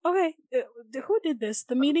upgraded this.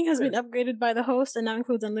 The meeting has been upgraded by the host and now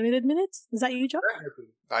includes unlimited minutes. Is that you, Joe?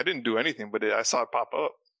 I didn't do anything, but I saw it pop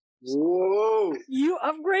up. Whoa! You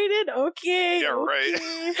upgraded? Okay. Yeah, right.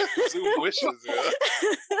 Zoom wishes, yeah.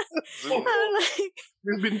 Zoom. I'm like,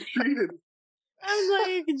 You've been treated. I'm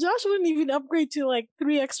like, Josh wouldn't even upgrade to like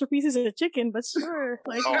 3 extra pieces of chicken, but sure.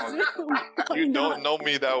 Like, Oh, Zoom, you don't know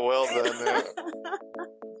me that well, then.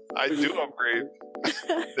 I do upgrade.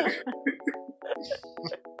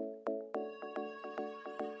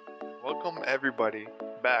 Welcome, everybody,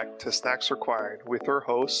 back to Snacks Required with our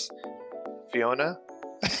hosts, Fiona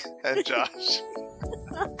and Josh.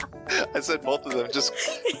 I said both of them. Just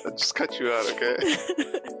cut you out, okay?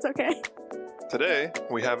 It's okay. Today,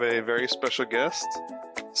 we have a very special guest,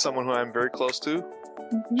 someone who I'm very close to,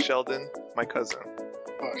 Sheldon, my cousin.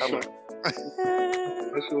 Oh, Hello.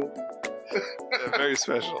 Special. Yeah, very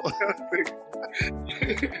special.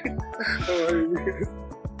 How are you?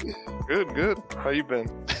 Good. How you been?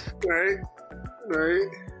 Right.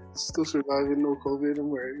 Still surviving, no COVID.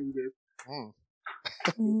 I'm right. I'm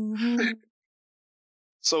good.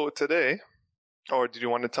 So today, or did you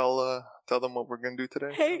want to tell them what we're gonna do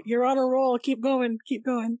today? Hey, you're on a roll. Keep going.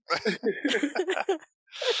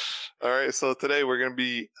 All right. So today we're gonna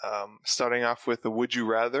be starting off with the Would You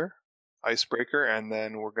Rather icebreaker, and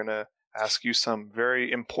then we're gonna ask you some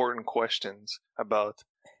very important questions about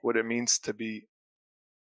what it means to be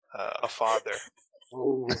a father.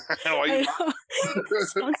 Oh. Why you? It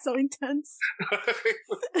sounds so intense.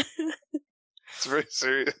 It's very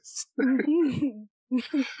serious.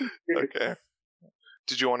 Okay.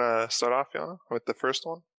 Did you want to start off, Yana, with the first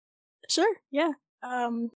one? Sure, yeah.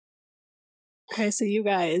 Okay, so you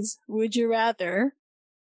guys, would you rather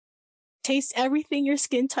taste everything your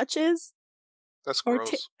skin touches? That's Or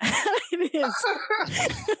gross. It is.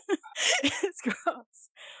 It's gross.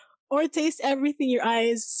 Or taste everything your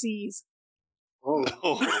eyes sees. Oh.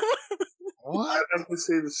 No. What? I'd have to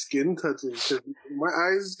say the skin touching because my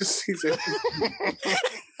eyes just see everything.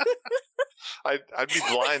 I'd be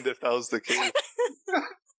blind if that was the case.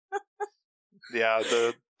 Yeah,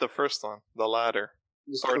 the first one, the latter.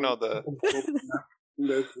 Or no, the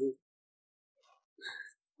That's it.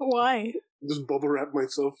 Why? Just bubble wrap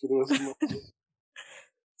myself for the rest of my life.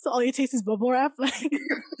 So all you taste is bubble wrap? Like...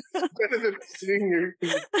 Better than seeing your.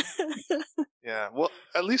 yeah. Well,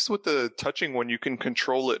 at least with the touching one, you can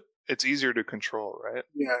control it. It's easier to control, right?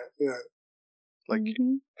 Yeah. Like,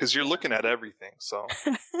 because you're looking at everything. So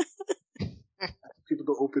People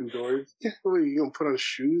go open doors. Yeah, wait, you gonna put on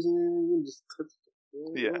shoes and just touch the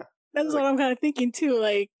floor? yeah. That's what I'm kind of thinking too.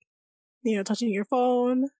 Like, touching your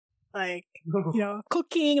phone, like,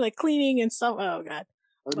 cooking, like cleaning and stuff. Oh God.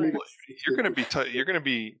 Well, you're gonna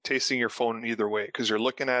be tasting your phone either way because you're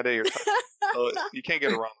looking at it. So you can't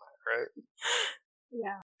get around that, right?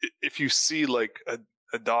 Yeah. If you see like a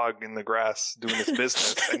dog in the grass doing its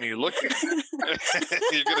business and you look at it,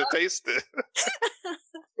 you're gonna taste it.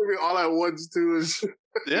 Maybe all at once too is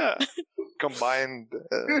Yeah, combined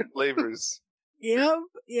flavors.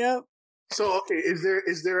 Yep. So okay,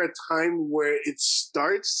 is there a time where it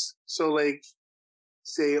starts? So like,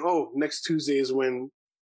 say, next Tuesday is when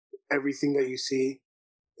everything that you see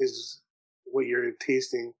is what you're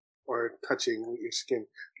tasting or touching with your skin,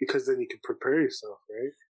 because then you can prepare yourself,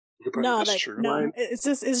 right? No, That's true. no, it's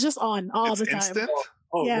just on all the time. Instant?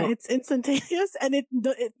 No. It's instantaneous, and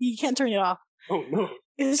you can't turn it off. Oh no!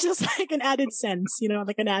 It's just like an added sense,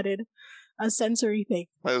 like an added a sensory thing.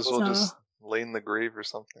 Might as well just lay in the grave or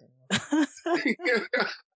something.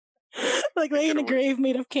 Like lay in a grave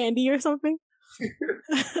made of candy or something. Yeah,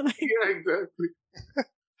 exactly.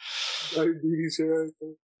 Diabetes,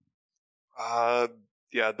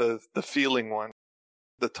 yeah, the feeling one,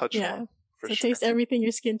 the touch one. For so sure. taste everything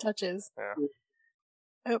your skin touches. Yeah.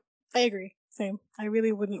 Oh, I agree. Same. I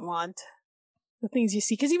really wouldn't want the things you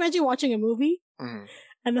see. Because imagine watching a movie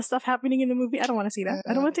and the stuff happening in the movie. I don't want to see that.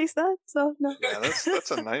 I don't want to taste that. So no. Yeah, that's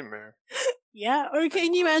a nightmare. Yeah. Or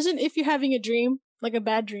can you imagine if you're having a dream, like a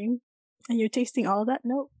bad dream, and you're tasting all that?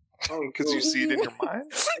 Nope. Oh, because you see it in your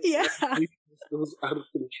mind. Yeah. It was out of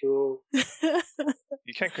control.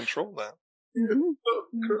 You can't control that.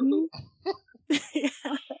 Yeah.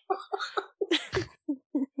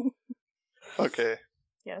 Okay.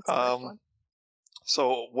 Yeah, it's a hard one.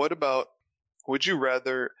 So what about, would you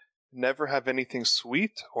rather never have anything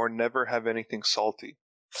sweet or never have anything salty?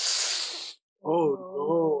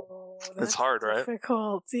 Oh no. It's hard, right?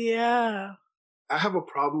 Difficult, yeah. I have a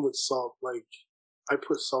problem with salt. Like, I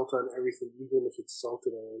put salt on everything, even if it's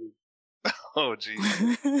salted already. Oh, geez.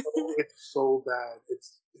 It's so bad.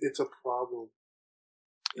 It's a problem.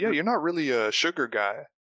 Yeah, you're not really a sugar guy.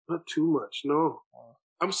 Not too much, no.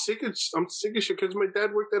 I'm sick of shit because my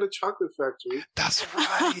dad worked at a chocolate factory. That's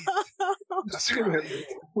right. That's right.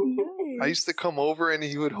 I used to come over and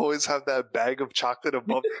he would always have that bag of chocolate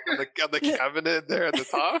above on the cabinet there at the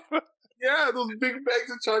top. Yeah, those big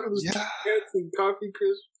bags of chocolate, those Kit-Kats and coffee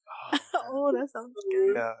crisps. Oh, that sounds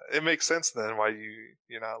good. Yeah, it makes sense then why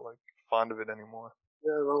you're not like fond of it anymore.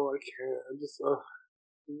 Yeah, no, I can't. I'm just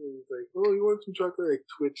he's like, oh, you want some chocolate? Like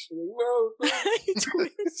Twitch. I'm like, no.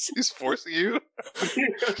 Twitch. He's forcing you.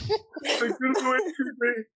 Like,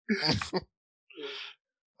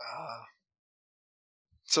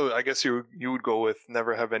 so I guess you would go with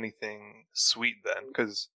never have anything sweet then,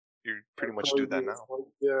 because you pretty much do that now.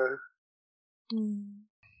 Yeah.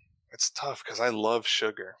 It's tough because I love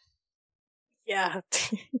sugar. Yeah.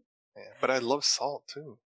 Yeah, but I love salt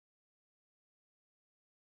too.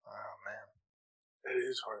 Oh man, it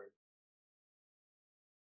is hard.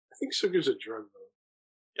 I think sugar's a drug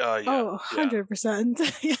though. Yeah. Oh, 100%.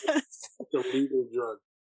 Yes. It's a legal drug.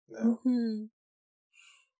 Yeah. Mm-hmm.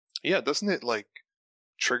 Yeah, doesn't it like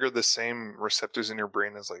trigger the same receptors in your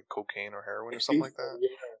brain as like cocaine or heroin or something like that?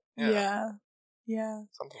 Yeah.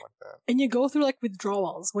 Something like that. And you go through like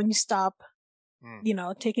withdrawals when you stop,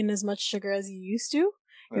 taking as much sugar as you used to.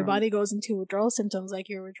 Your body goes into withdrawal symptoms like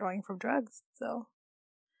you're withdrawing from drugs. So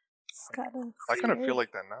it's kind of. I kind of feel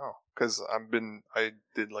like that now because I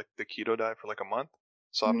did like the keto diet for like a month,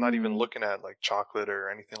 so I'm not even looking at like chocolate or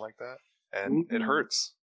anything like that, and it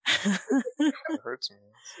hurts. It hurts me.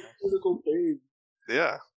 Physical pain.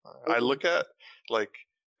 Yeah, I look at like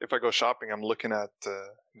if I go shopping, I'm looking at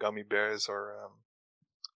gummy bears or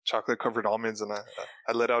chocolate covered almonds, and I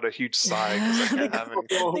let out a huge sigh because I can't have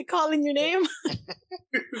anything. They calling your name.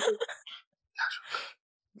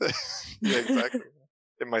 Yeah, exactly.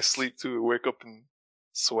 In my sleep too, I wake up in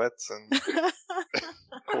sweats and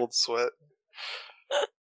cold sweat.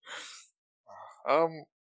 I don't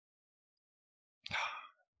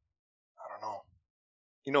know.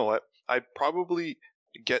 You know what? I'd probably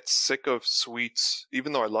get sick of sweets,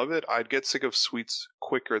 even though I love it. I'd get sick of sweets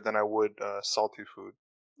quicker than I would salty food.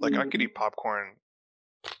 Like I could eat popcorn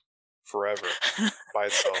forever by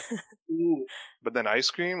itself, but then ice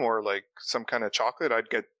cream or like some kind of chocolate, I'd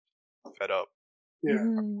get fed up. Yeah,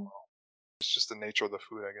 it's just the nature of the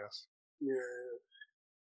food, I guess.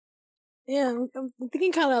 Yeah, I'm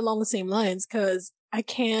thinking kind of along the same lines because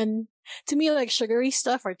to me, like sugary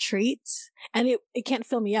stuff are treats, and it can't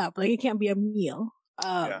fill me up. Like it can't be a meal.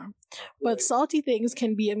 But salty things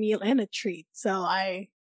can be a meal and a treat. So I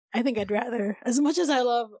think I'd rather, as much as I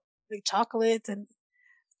love like chocolate and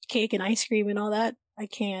cake and ice cream and all that, I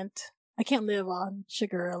can't live on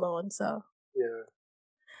sugar alone. So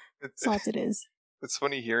salt it is. It's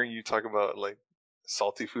funny hearing you talk about like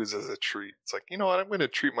salty foods as a treat. It's like, you know what? I'm going to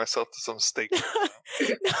treat myself to some steak. no,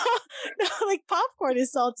 like popcorn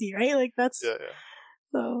is salty, right? Like that's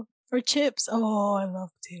So or chips. Oh, I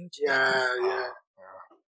love potato chips. Yeah.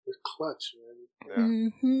 It's clutch,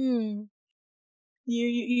 man. Yeah.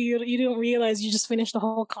 You don't realize you just finished the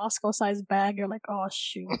whole Costco sized bag. You're like, oh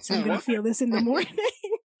shoot, I'm gonna feel this in the morning.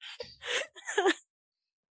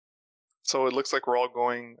 So it looks like we're all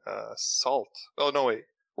going salt. Oh no, wait,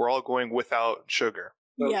 we're all going without sugar.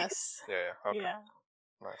 Yes. Yeah. Okay. Yeah.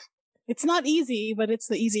 Nice. It's not easy, but it's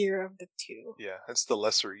the easier of the two. Yeah, it's the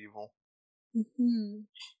lesser evil.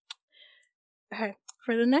 Okay,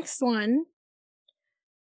 for the next one,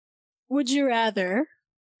 would you rather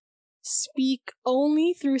speak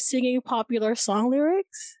only through singing popular song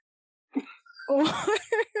lyrics, or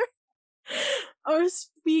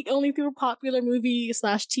speak only through popular movie /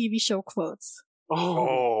 TV show quotes?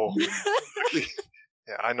 Oh.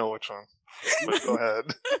 Yeah, I know which one. But go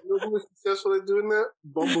ahead. You know who was successful at doing that?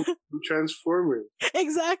 Bumblebee Transformers.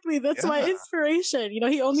 Exactly. That's my inspiration. You know,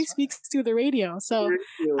 he only speaks through the radio. So,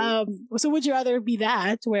 so would you rather be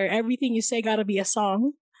that, where everything you say gotta be a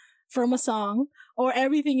song, from a song, or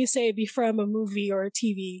everything you say be from a movie or a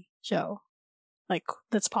TV show, like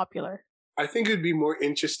that's popular? I think it'd be more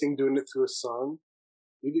interesting doing it through a song.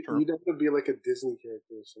 You'd have to be like a Disney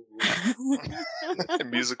character or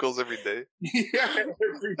something. Musicals every day. Yeah,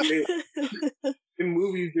 every day. In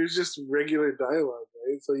movies, there's just regular dialogue,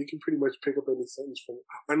 right? So you can pretty much pick up any sentence from it.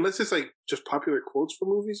 Unless it's like just popular quotes from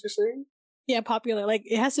movies, you're saying? Yeah, popular. Like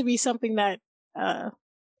it has to be something that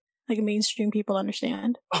like mainstream people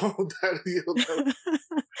understand. Oh, that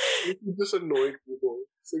you just annoyed people.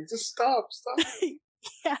 It's like, just stop.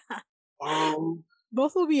 Yeah.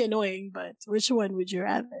 Both will be annoying, but which one would you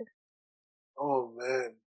rather? Oh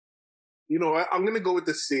man, you know what? I'm gonna go with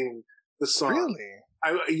the song. Really?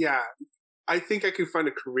 I think I could find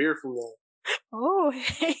a career from that. Oh,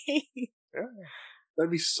 hey. Yeah.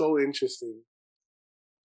 That'd be so interesting.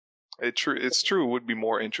 It's true. It would be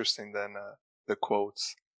more interesting than the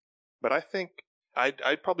quotes, but I think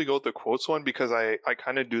I'd probably go with the quotes one because I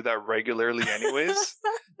kind of do that regularly, anyways.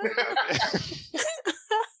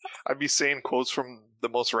 I'd be saying quotes from the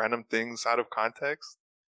most random things out of context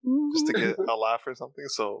just to get a laugh or something.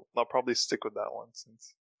 So I'll probably stick with that one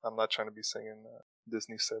since I'm not trying to be singing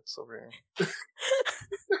Disney sets over here.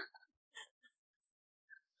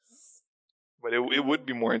 But it would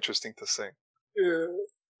be more interesting to sing. Yeah.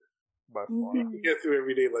 By far. You get through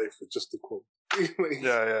everyday life with just a quote. Like,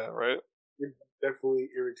 Yeah, right? You're definitely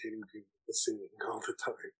irritating people with singing all the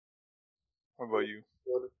time. What about you?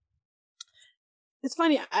 It's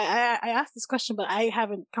funny. I asked this question, but I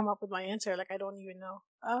haven't come up with my answer. Like, I don't even know.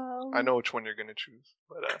 I know which one you're gonna choose,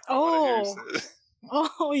 but oh,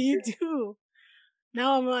 oh, you do.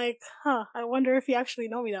 Now I'm like, I wonder if you actually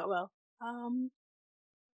know me that well. I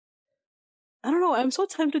don't know. I'm so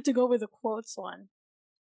tempted to go with the quotes one.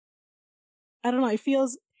 I don't know. It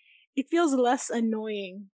feels less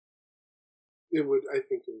annoying. It would. I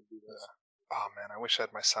think it would be less. Oh man, I wish I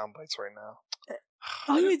had my sound bites right now.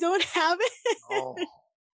 Oh, you don't have it? No.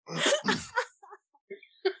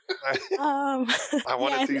 I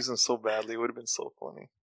wanted to use them so badly. It would have been so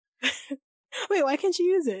funny. Wait, why can't you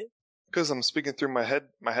use it? Because I'm speaking through my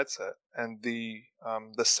headset, and the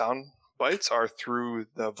sound bites are through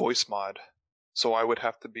the voice mod. So I would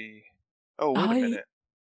have to be. Oh, wait a minute.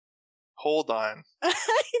 Hold on. I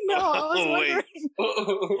know. I was wondering.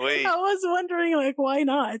 Wait. I was wondering, like, why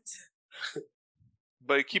not?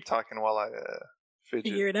 But keep talking while I fidget.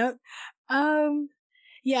 Figure it out.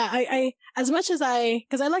 Yeah, I as much as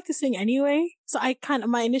because I like to sing anyway, so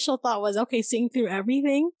my initial thought was, okay, sing through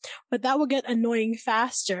everything, but that will get annoying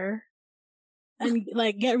faster, and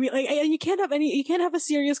like and you can't have a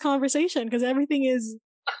serious conversation because everything is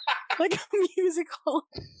like a musical,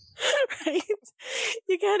 right?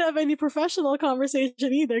 You can't have any professional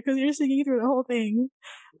conversation either because you're singing through the whole thing.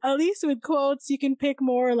 At least with quotes, you can pick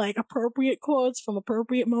more like appropriate quotes from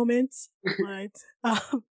appropriate moments. But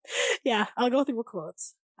yeah, I'll go through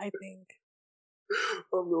quotes, I think.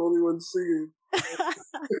 I'm the only one singing.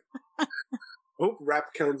 Hope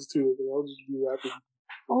rap counts too. I'll just be rapping.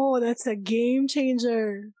 Oh, that's a game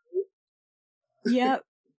changer. Yep,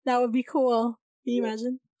 that would be cool. Can you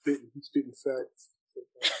imagine? Spitting facts.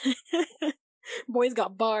 Boys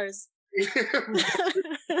got bars.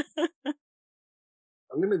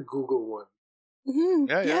 I'm gonna Google one. Mm-hmm.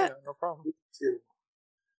 Yeah, no problem.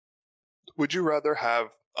 Would you rather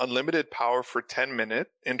have unlimited power for 10-minute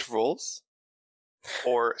intervals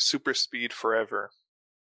or super speed forever?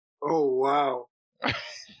 Oh, wow.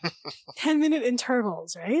 10-minute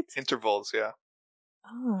intervals, right? Intervals, yeah.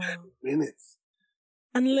 Oh. Minutes.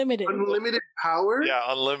 Unlimited. Unlimited power? Yeah,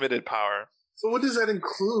 unlimited power. So what does that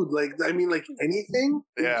include? Like, I mean, like anything?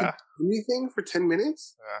 Yeah. Anything for 10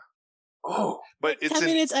 minutes? Yeah. Oh. But it's 10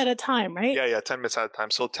 minutes at a time, right? Yeah, 10 minutes at a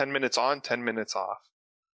time. So 10 minutes on, 10 minutes off.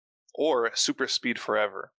 Or super speed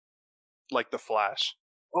forever. Like the Flash.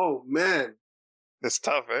 Oh, man. It's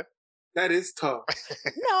tough, eh? That is tough.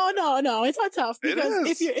 No, it's not tough because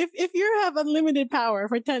if you have unlimited power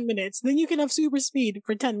for 10 minutes, then you can have super speed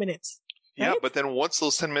for 10 minutes. Right? Yeah, but then once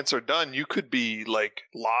those 10 minutes are done, you could be like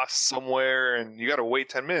lost somewhere and you got to wait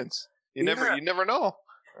 10 minutes. You never know,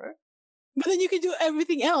 right? But then you can do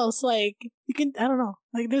everything else. Like you can, I don't know.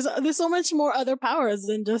 Like there's so much more other powers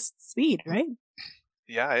than just speed, right?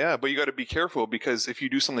 Yeah, but you got to be careful because if you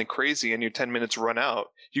do something crazy and your 10 minutes run out,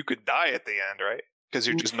 you could die at the end, right? Because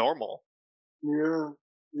you're just normal. Yeah.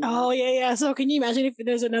 Oh, yeah. So can you imagine if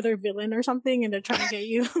there's another villain or something and they're trying to get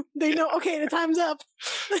you? They know, okay, the time's up.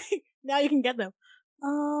 Now you can get them.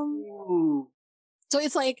 So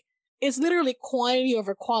it's literally quantity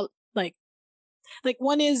over quality. Like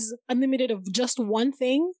one is unlimited of just one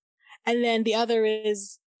thing, and then the other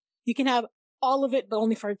is you can have all of it, but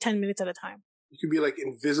only for 10 minutes at a time. You could be like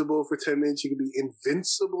invisible for 10 minutes. You could be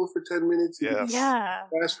invincible for 10 minutes. You could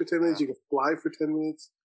fast for 10 minutes. You could fly for 10 minutes.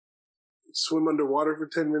 Swim underwater for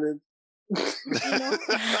 10 minutes.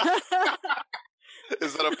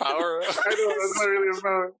 Is that a power? I know, that's not really a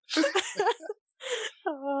power.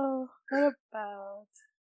 Oh, what about?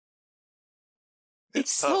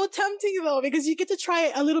 It's so tempting though, because you get to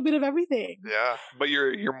try a little bit of everything. Yeah, but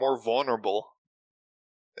you're more vulnerable.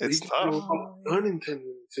 It's tough. Done in 10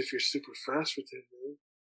 minutes if you're super fast for 10 minutes.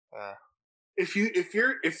 If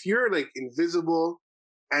you're like invisible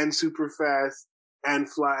and super fast and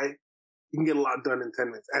fly, you can get a lot done in 10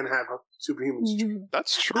 minutes and have superhuman strength.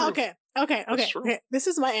 That's true. Okay. This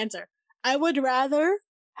is my answer. I would rather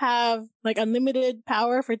have like unlimited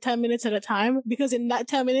power for 10 minutes at a time because in that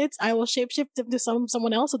 10 minutes I will shapeshift into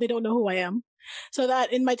someone else so they don't know who I am. so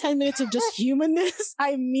that in my 10 minutes of just humanness,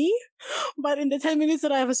 I'm me. But in the 10 minutes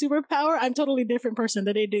that I have a superpower, I'm totally different person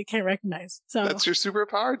that they can't recognize. So that's your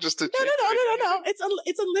superpower, just to no.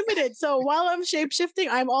 It's unlimited. So while I'm shape shifting,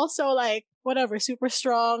 I'm also like whatever, super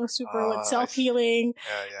strong, super self healing,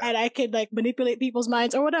 and I could like manipulate people's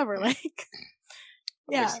minds or whatever. Like,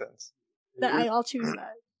 makes sense. I'll choose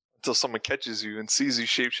that. Until someone catches you and sees you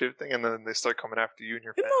shape-shifting, and then they start coming after you and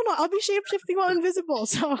your family. No, I'll be shape-shifting while invisible,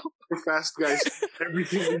 so... We're fast, guys.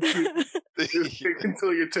 Everything you do. Just take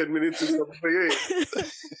until your 10 minutes or something.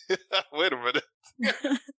 Hey. Wait a minute.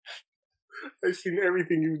 I've seen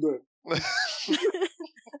everything you've done.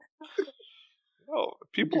 No,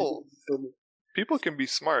 people can be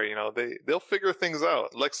smart, you know. They'll figure things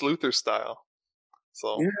out, Lex Luthor style.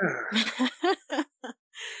 So... Yeah.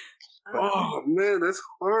 Oh man, that's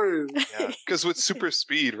hard. Yeah, because with super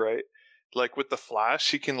speed, right? Like with the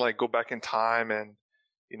Flash, he can like go back in time, and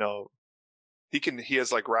you know, he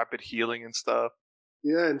has like rapid healing and stuff.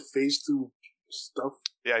 Yeah, and phase through stuff.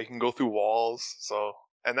 Yeah, he can go through walls. So,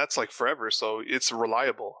 and that's like forever. So it's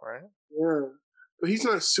reliable, right? Yeah, but he's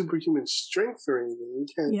not superhuman strength or anything.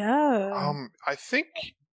 He can't. Yeah. I think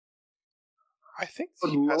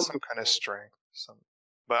he has some kind of strength.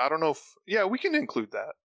 But I don't know if we can include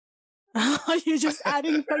that. You're just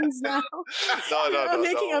adding things now. No. I'm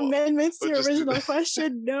making amendments to your original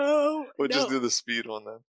question. No. We'll just do the speed one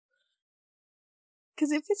then.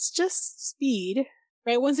 Because if it's just speed,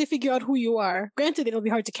 right? Once they figure out who you are, granted it'll be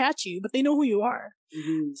hard to catch you, but they know who you are.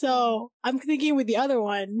 Mm-hmm. So I'm thinking with the other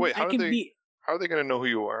one, wait, how are they going to know who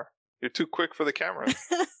you are? You're too quick for the camera.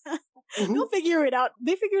 They'll figure it out.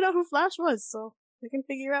 They figured out who Flash was, so they can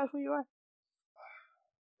figure out who you are.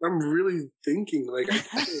 I'm really thinking, like...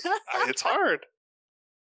 it's hard.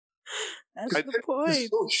 That's the point. It's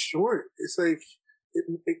so short. It's like,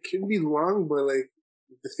 it can be long, but like,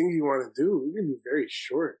 the things you want to do, it can be very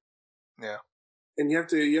short. Yeah. And you have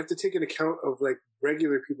to take an account of like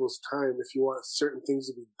regular people's time if you want certain things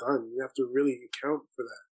to be done. You have to really account for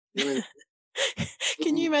that. You know?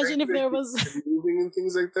 Can you imagine if there was... moving and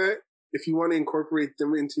things like that? If you want to incorporate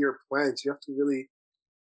them into your plans, you have to really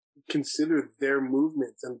consider their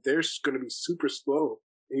movements, and they're going to be super slow,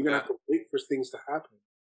 and you're going to have to wait for things to happen.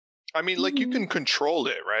 I mean, like, you can control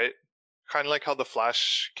it, right? Kind of like how the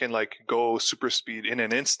Flash can like go super speed in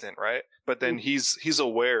an instant, right? But then he's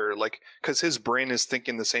aware, like, because his brain is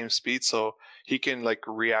thinking the same speed, so he can like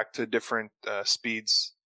react to different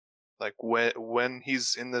speeds, like when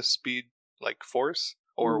he's in the speed like force,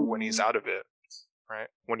 or when he's out of it, right?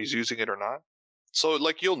 When he's using it or not. So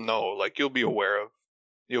like you'll know, like you'll be aware of.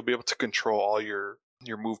 You'll be able to control all your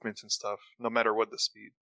movements and stuff, no matter what the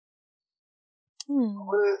speed. I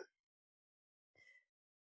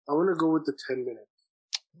want to go with the 10 minutes.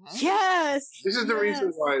 Yes. This is the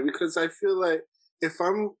reason why, because I feel like if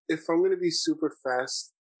I'm going to be super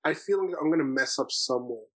fast, I feel like I'm going to mess up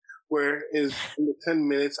somewhere. Whereas in the 10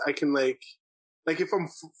 minutes, I can like if I'm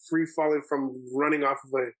free falling from running off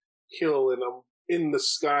of a hill and I'm in the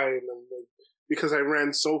sky and I'm like, because I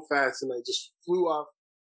ran so fast and I just flew off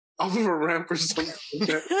of a ramp or something like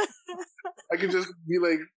that. I could just be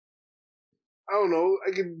like, I don't know,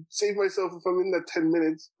 I can save myself if I'm in that 10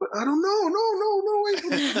 minutes, but I don't know. No, wait.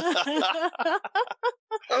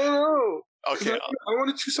 I don't know. Okay. I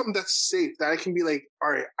want to choose something that's safe, that I can be like,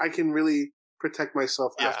 all right, I can really protect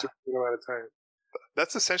myself after a amount of time.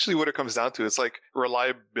 That's essentially what it comes down to. It's like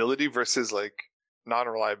reliability versus like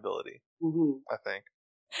non-reliability, I think.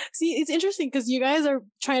 See, it's interesting because you guys are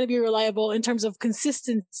trying to be reliable in terms of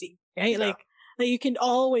consistency, right? Yeah. Like you can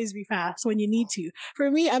always be fast when you need to. For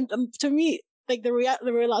me, like the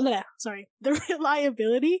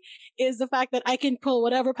reliability is the fact that I can pull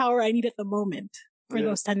whatever power I need at the moment for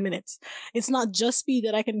those 10 minutes. It's not just speed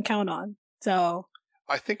that I can count on. So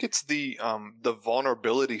I think it's the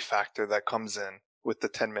vulnerability factor that comes in with the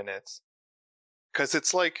 10 minutes. Because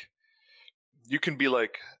it's like you can be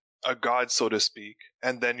like a god, so to speak,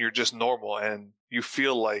 and then you're just normal and you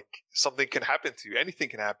feel like something can happen to you. Anything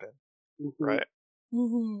can happen, right?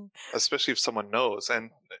 Especially if someone knows.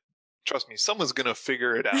 And trust me, someone's going to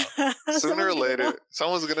figure it out. Sooner or later,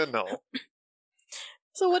 someone's going to know.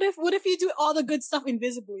 So what if you do all the good stuff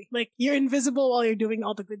invisibly? Like you're invisible while you're doing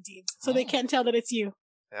all the good deeds, so they can't tell that it's you.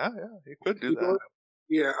 Yeah, you could do that.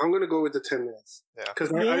 Yeah, I'm going to go with the 10 minutes. Yeah.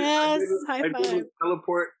 Because I'd be able to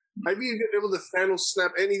teleport. I'd be able to Thanos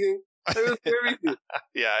snap anything. Everything.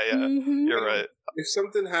 Yeah. You're right. If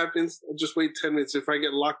something happens, I'll just wait 10 minutes. If I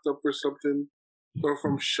get locked up or something, or if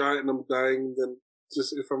I'm shot and I'm dying, then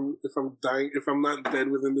just if I'm dying, if I'm not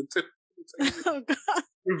dead within the 10 minutes, oh God,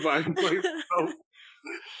 revive myself.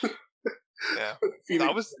 Yeah,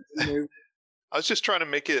 I was just trying to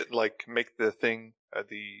make it make the thing,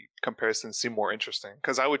 the comparison seem more interesting,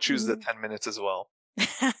 because I would choose the 10 minutes as well.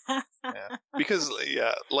 Yeah. Because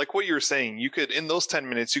like what you were saying, you could, in those 10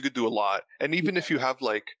 minutes, you could do a lot. And even if you have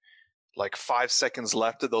like 5 seconds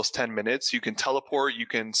left of those 10 minutes, you can teleport, you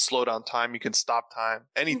can slow down time, you can stop time,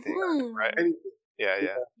 anything, right? Anything.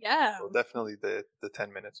 Yeah. So definitely the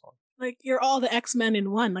 10 minutes one. Like, you're all the X-Men in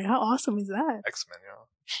one. Like, how awesome is that? X-Men,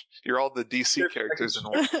 you're all the DC characters in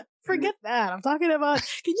one. Forget that. I'm talking about,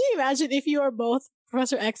 can you imagine if you are both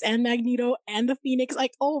Professor X and Magneto and the Phoenix?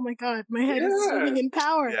 Like, oh my god, my head is swimming in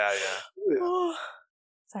power. Yeah. Oh.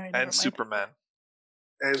 Sorry. And Superman.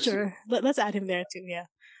 Sure. Let's add him there too, yeah.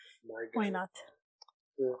 Why not?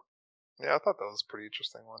 Yeah, I thought that was a pretty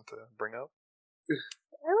interesting one to bring up.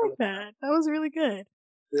 I like that. That was really good.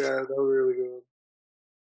 Yeah, that was really good.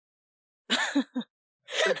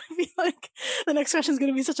 I feel like the next question is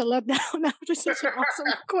going to be such a letdown after such an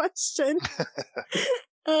awesome question.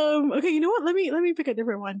 Okay, you know what? Let me pick a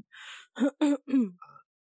different one. I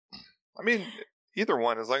mean, either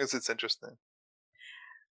one, as long as it's interesting.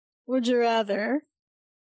 Would you rather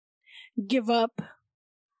give up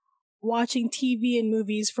watching TV and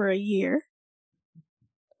movies for a year,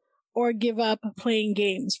 or give up playing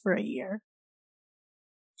games for a year?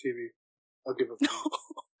 TV. I'll give up.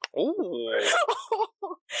 Oh.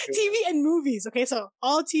 TV and movies. Okay, so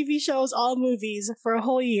all TV shows, all movies for a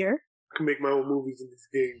whole year. I can make my own movies in this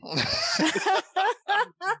game.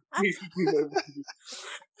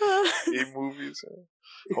 Game movies,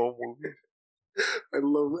 home movies. I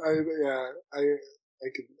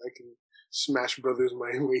can Smash Brothers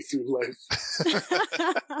my way through life.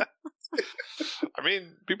 I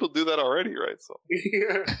mean, people do that already, right? So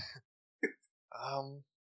yeah.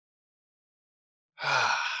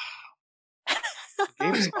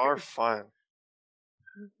 Games are fun.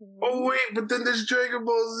 Oh wait, but then there's Dragon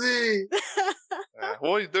Ball Z.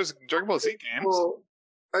 Well, there's Dragon Ball Z games. Well,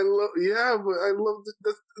 but I love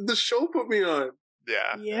the show put me on.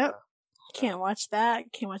 Yeah. Yep. Can't watch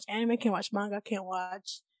that. Can't watch anime. Can't watch manga. Can't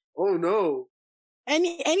watch. Oh no.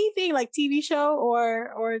 Anything like TV show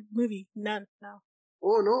or movie. None. No.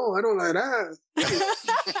 Oh no, I don't like that.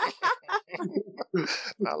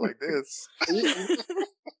 Not like this.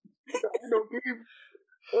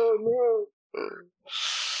 Oh no.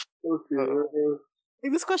 Okay.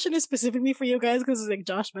 Like, this question is specifically for you guys because like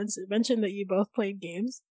Josh mentioned that you both played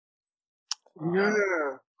games.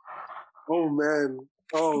 Yeah. Oh man.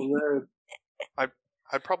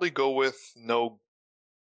 I'd probably go with no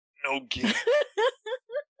game.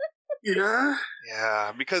 Yeah.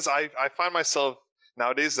 Yeah, because I find myself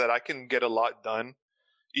nowadays that I can get a lot done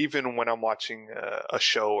even when I'm watching a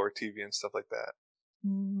show or TV and stuff like that.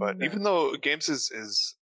 But even though games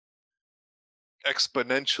is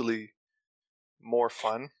exponentially more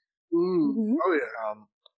fun, Oh yeah.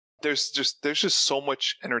 there's just so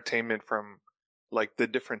much entertainment from like the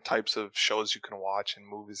different types of shows you can watch and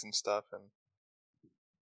movies and stuff, and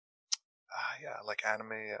like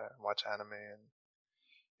anime. Watch anime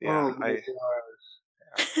and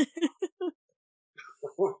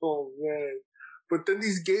Oh man. But then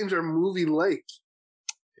these games are movie-like.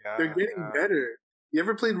 Yeah, they're getting better. You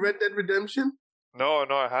ever played Red Dead Redemption? No,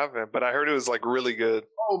 I haven't. But I heard it was like really good.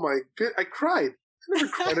 Oh my god, I cried. I never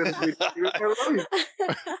cried at a video game in my life.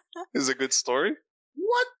 Is it a good story?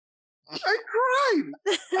 What? I cried.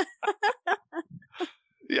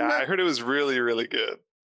 Yeah, I heard it was really, really good.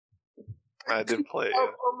 I did play it.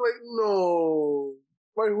 I'm like, no,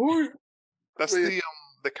 my horse. That's the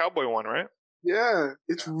cowboy one, right? Yeah,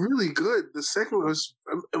 it's really good. The second one was,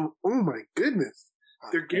 oh my goodness,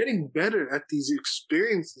 they're getting better at these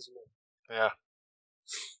experiences, man. Yeah.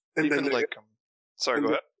 And even then like, sorry, go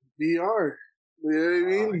ahead. VR. You know what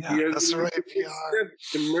I mean? Yeah, that's right, VR.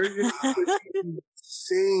 Immersion is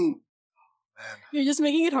insane. Man. You're just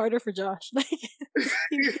making it harder for Josh. Like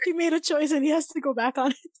he made a choice and he has to go back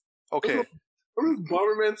on it. Okay. Remember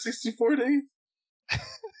Bomberman 64 days?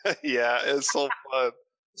 Yeah, it's so fun.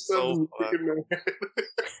 So fun.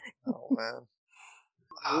 Oh man.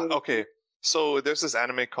 Okay, so there's this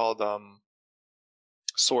anime called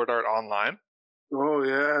Sword Art Online. Oh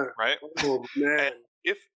yeah. Right? Oh man. And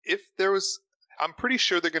if there was, I'm pretty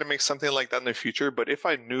sure they're gonna make something like that in the future, but if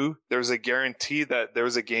I knew there was a guarantee that there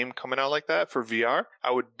was a game coming out like that for VR,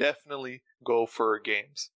 I would definitely go for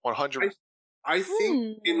games. 100%. I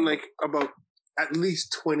think in like about at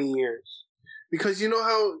least 20 years. Because you know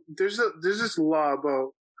how there's this law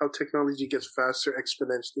about how technology gets faster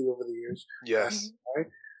exponentially over the years. Yes. Right?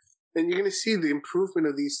 And you're going to see the improvement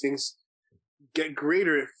of these things get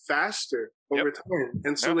greater faster over time.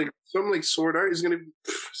 And so like something like Sword Art is going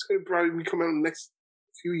to probably be coming out in the next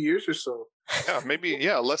few years or so. Yeah, maybe.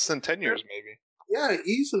 Yeah, less than 10 years, maybe. Yeah,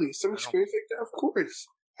 easily. Some experience like that, of course.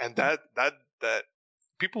 And that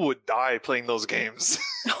people would die playing those games.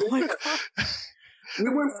 Oh my god. We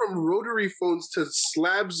went from rotary phones to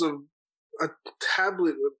slabs of a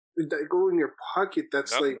tablet that go in your pocket.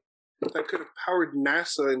 That's Yep. like that could have powered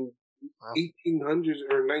NASA in 1800s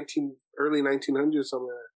or early 1900s, something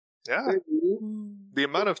like Yeah. that. The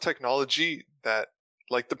amount of technology that,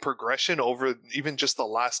 like the progression over even just the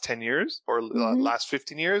last 10 years or last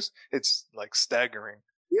 15 years, it's like staggering.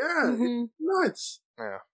 Yeah, it's nuts.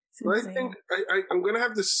 Yeah. But I think I'm going to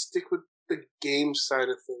have to stick with the game side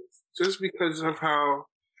of things just because of how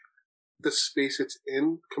the space it's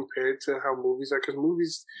in compared to how movies are. Because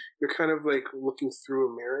movies, you're kind of like looking through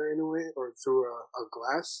a mirror in a way or through a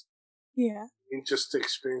glass. Yeah. And just to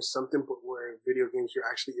experience something, but where video games, you're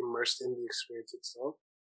actually immersed in the experience itself.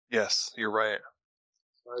 Yes, you're right.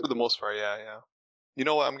 For the most part, yeah. You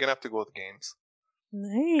know what? I'm going to have to go with games.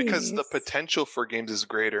 Nice. Because the potential for games is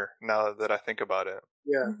greater now that I think about it.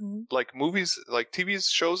 Yeah. Like movies, like TV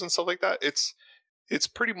shows and stuff like that, it's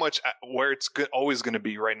pretty much where it's always going to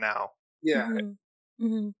be right now. Yeah.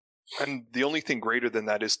 And the only thing greater than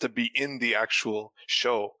that is to be in the actual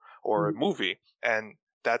show or a movie. And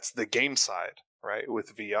that's the game side, right?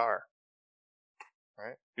 With VR.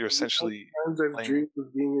 Right? You're essentially... Sometimes I've dreamed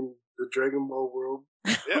of being in the Dragon Ball world.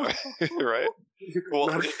 Yeah, right? Well,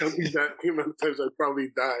 not counting that the amount of times I'd probably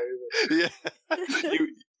die. Yeah.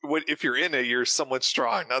 If you're in it, you're somewhat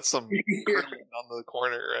strong, not some Krillin on the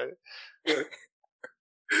corner, right? Yeah.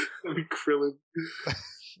 That'd be Krillin.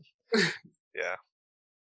 Yeah.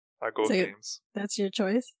 I'll go with games. That's your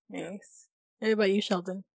choice? Nice. What about you,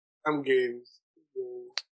 Sheldon? I'm games.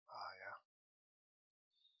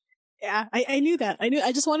 Yeah, I knew that.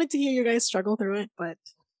 I just wanted to hear you guys struggle through it, but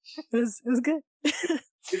it was good.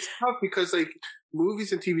 It's tough because like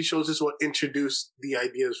movies and TV shows is what introduced the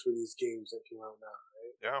ideas for these games that came out now,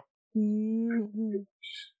 right? Yeah.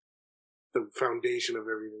 The foundation of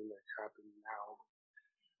everything that happened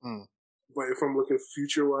now. But if I'm looking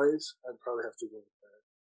future wise, I'd probably have to go with that.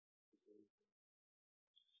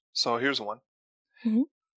 So here's one.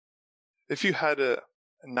 If you had a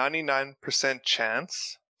 99%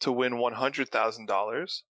 chance to win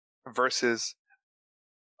 $100,000 versus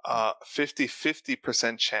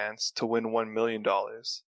 50% chance to win $1 million,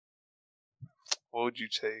 what would you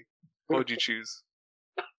take? What would you choose?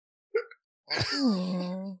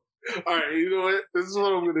 All right, you know what? This is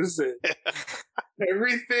what I'm going to say.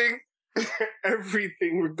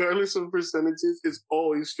 Everything, regardless of percentages, is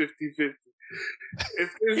always 50-50. If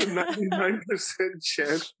there's a 99%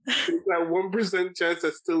 chance, there's that 1% chance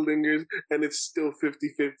that still lingers, and it's still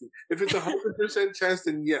 50-50. If it's 100% chance,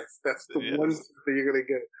 then yes, that's the one that you're going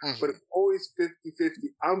to get. But it's always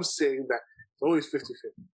 50-50. I'm saying that. It's always 50-50.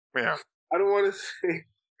 Yeah. I don't want to say...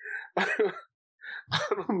 I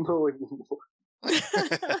don't know anymore. I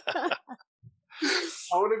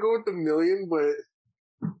want to go with the million, but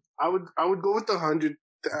I would go with the 100.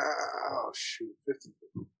 Oh shoot, 50.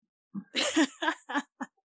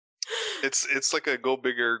 It's like a go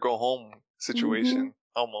big or go home situation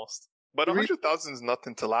almost. But 100,000 is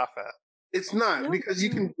nothing to laugh at. It's not because you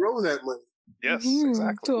can grow that money. Yes,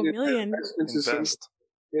 exactly. To $1 million. Invest.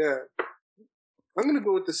 Yeah, I'm gonna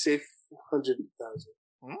go with the safe 100,000.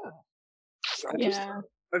 Yeah.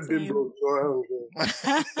 I've been broke, so I don't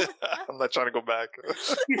care. I'm not trying to go back.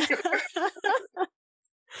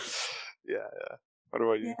 Yeah. What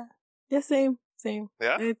about you? Yeah, same.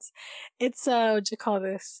 Yeah? It's what you call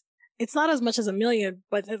this? It's not as much as $1 million,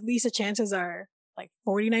 but at least the chances are like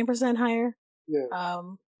 49% higher. Yeah.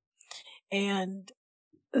 And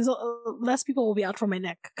less people will be out for my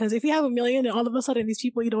neck. Because if you have $1 million and all of a sudden these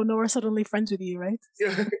people you don't know are suddenly friends with you, right?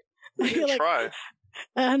 Yeah. I feel like Try.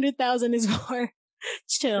 100,000 is more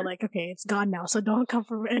chill. Like, okay, it's gone now, so don't come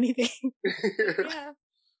for anything. Yeah,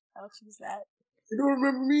 I'll choose that. You don't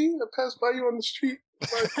remember me? I passed by you on the street.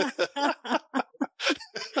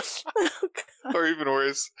 Or even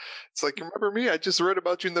worse, it's like, remember me? I just read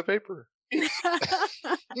about you in the paper. Can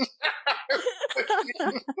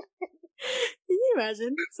you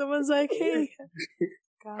imagine? Someone's like, hey.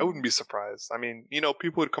 God. I wouldn't be surprised. I mean,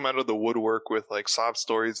 people would come out of the woodwork with like sob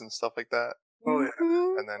stories and stuff like that. Oh, yeah.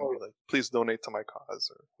 And then be like, please donate to my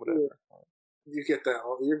cause or whatever. Yeah. You get that.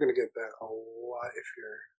 You're going to get that a lot if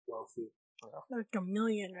you're wealthy. Like $1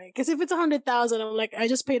 million, right? Because if it's 100,000, I'm like, I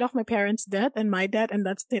just paid off my parents' debt and my debt, and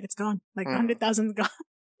that's it. It's gone. Like 100,000 is gone.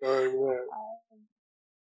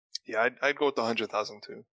 Yeah, I'd go with the 100,000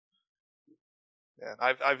 too. Yeah,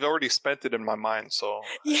 I've already spent it in my mind, so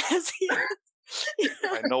yes.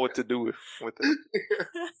 I know what to do with it.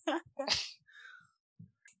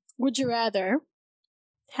 Would you rather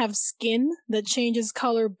have skin that changes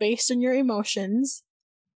color based on your emotions?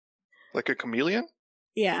 Like a chameleon?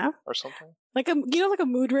 Yeah. Or something? Like a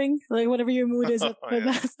mood ring? Like whatever your mood is,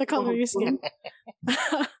 that's the color of your skin.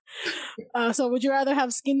 So would you rather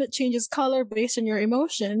have skin that changes color based on your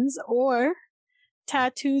emotions, or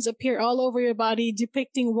tattoos appear all over your body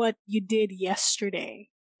depicting what you did yesterday?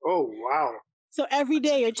 Oh, wow. So every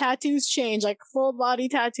day your tattoos change, like full body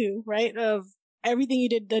tattoo, right? Of everything you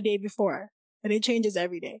did the day before. And it changes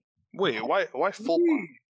every day. Wait, why full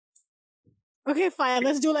body? Okay, fine.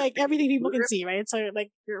 Let's do like everything people can see, right? So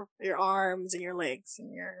like your arms and your legs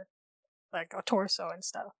and your like a torso and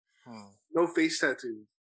stuff. No face tattoos.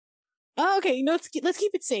 Oh, okay. No, let's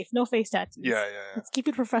keep it safe. No face tattoos. Yeah. Let's keep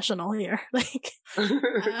it professional here. Like,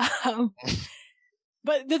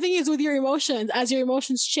 but the thing is, with your emotions, as your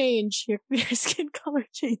emotions change, your skin color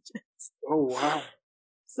changes. Oh, wow.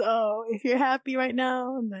 So if you're happy right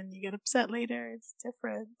now and then you get upset later, it's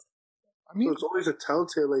different. I mean, so it's always a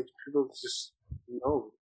telltale, like, people just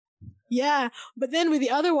know. Yeah, but then with the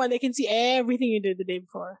other one, they can see everything you did the day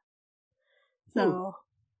before. So.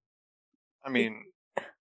 I mean,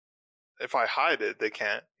 if I hide it, they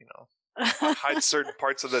can't, I hide certain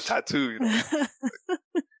parts of the tattoo,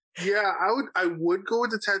 Yeah, I would go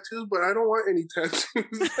with the tattoos, but I don't want any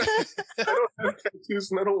tattoos. I don't have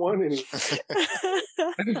tattoos and I don't want any.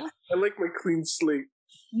 I like my clean slate.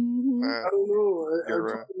 Mm-hmm. I don't know.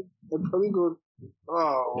 I'd probably go,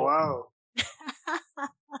 oh, wow.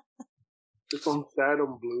 If I'm sad,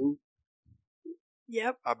 I'm blue.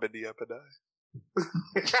 Yep. Abadi abadai.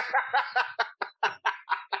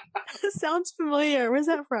 Sounds familiar. Where's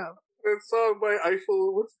that from? That song by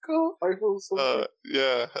Eiffel, what's it called? Eiffel something?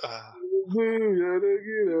 Yeah.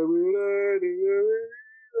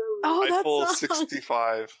 Oh, that Eiffel song.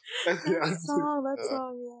 65. That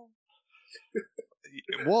song, yeah.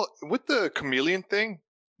 Well, with the chameleon thing,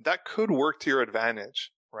 that could work to your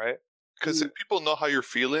advantage, right? Because if people know how you're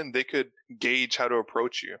feeling, they could gauge how to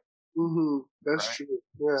approach you. Mm-hmm. That's right? True.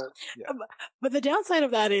 Yeah. But the downside of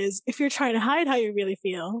that is, if you're trying to hide how you really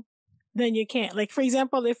feel, then you can't. Like, for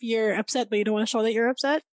example, if you're upset but you don't want to show that you're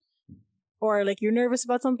upset, or like you're nervous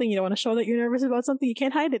about something, you don't want to show that you're nervous about something, you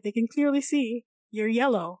can't hide it. They can clearly see you're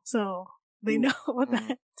yellow, so they know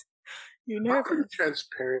that you're nervous. I'm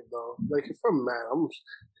transparent though. Like if I'm mad,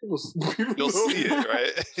 people you'll see it,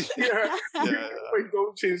 right? Yeah. If I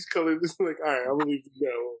don't change color, it's like, all right, I'm gonna leave it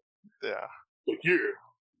down. Yeah. Like you're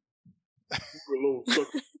a little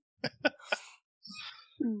sucker.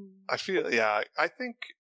 I feel,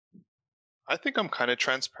 I think I'm kind of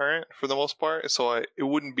transparent for the most part, so it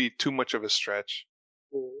wouldn't be too much of a stretch.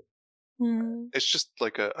 It's just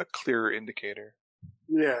like a clearer indicator.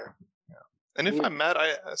 Yeah. And if I'm mad,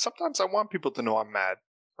 sometimes I want people to know I'm mad,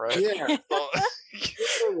 right? Yeah. So,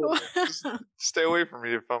 just stay away from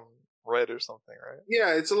me if I'm red or something, right?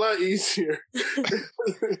 Yeah, it's a lot easier.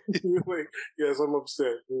 You're like, yes, I'm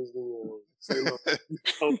upset. Say no.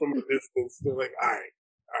 Help from a distance. They're like, all right,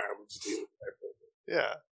 I'm just dealing with that.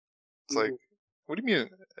 Yeah. It's like, what do you mean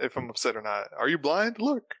if I'm upset or not? Are you blind?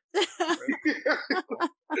 Look.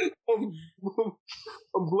 I'm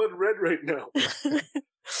blood red right now.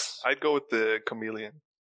 I'd go with the chameleon.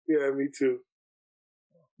 Yeah, me too.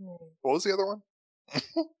 What was the other one?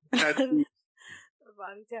 Tattoos.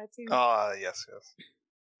 Body tattoo. Yes.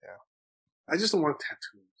 Yeah. I just don't want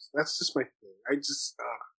tattoos. That's just my thing.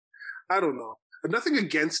 I don't know. But nothing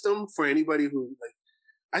against them for anybody who, like,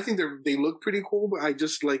 I think they look pretty cool, but I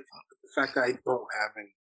just like the fact that I don't have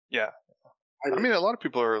any. Yeah. I mean, a lot of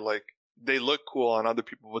people are like, they look cool on other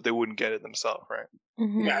people, but they wouldn't get it themselves, right?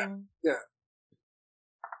 Mm-hmm. Yeah.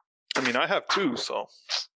 I mean, I have two, so.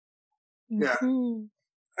 Yeah. Mm-hmm.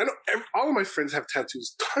 I know all of my friends have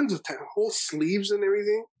tattoos, tons of whole sleeves and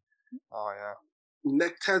everything. Oh, yeah.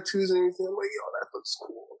 Neck tattoos and everything. I'm like, yo, that looks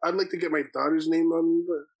cool. I'd like to get my daughter's name on me,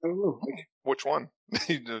 but I don't know. Like, which one?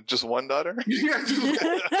 Just one daughter? Yeah, just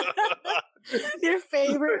your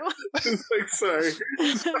favorite one. It's like, sorry.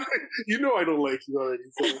 You know I don't like you already.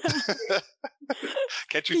 So.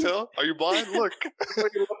 Can't you tell? Are you blind? Look.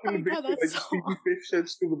 Like, I just see you fish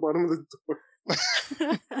heads through the bottom of the door.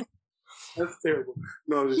 That's terrible.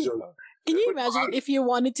 No, I'm just joking. Can you imagine if you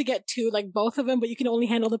wanted to get two, like both of them, but you can only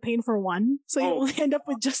handle the pain for one, so you only end up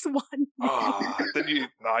with just one? Then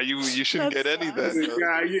you shouldn't get any then.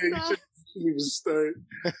 Yeah, you shouldn't even start.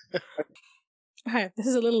 All right, this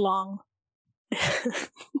is a little long.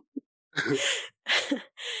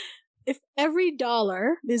 If every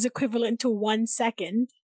dollar is equivalent to 1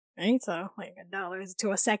 second, right? So like $1 is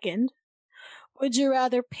to a second. Would you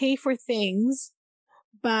rather pay for things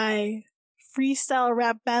by freestyle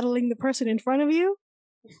rap battling the person in front of you,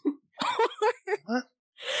 What?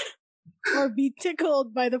 Or be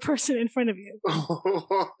tickled by the person in front of you.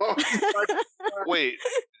 Wait,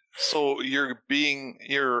 so you're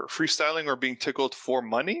freestyling or being tickled for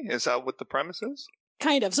money? Is that what the premise is?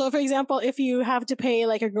 Kind of. So, for example, if you have to pay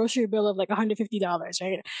like a grocery bill of like $150,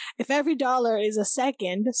 right? If every dollar is a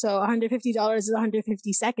second, so $150 is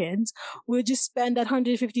 150 seconds, we'll just spend that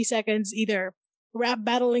 150 seconds either rap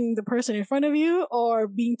battling the person in front of you or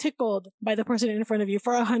being tickled by the person in front of you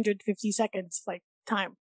for 150 seconds, like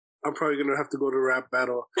time. I'm probably gonna have to go to rap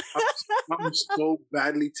battle. I'm so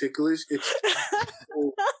badly ticklish. It's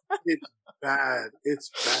bad. It's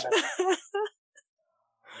bad.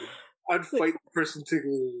 I'd fight the person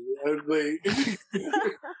tickling me. I'd like.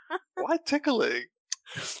 Why tickling?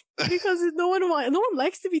 Because no one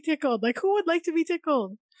likes to be tickled. Like, who would like to be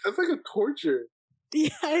tickled? That's like a torture. Yeah,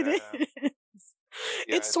 it is.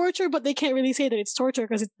 Yeah, it's torture, but they can't really say that it's torture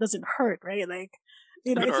because it doesn't hurt, right? Like,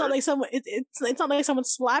 you know, it's not like someone. It's not like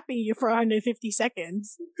someone's slapping you for 150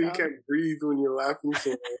 seconds. You can't breathe when you're laughing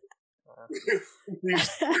so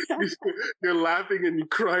you're laughing and you're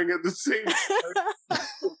crying at the same time.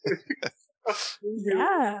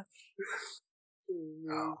 Yeah.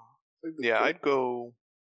 Yeah, I'd go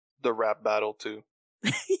the rap battle too,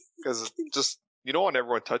 because just you don't want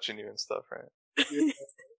everyone touching you and stuff, right? Yeah.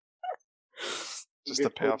 Just to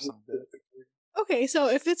pay off some debt. Okay, so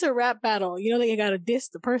if it's a rap battle, you know that you gotta diss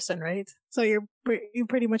the person, right? So you're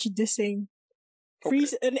pretty much dissing.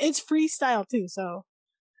 And it's freestyle too, so.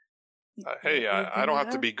 Hey, I don't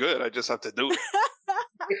have to be good. I just have to do it.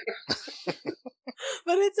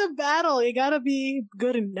 But it's a battle. You gotta be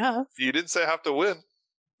good enough. You didn't say I have to win.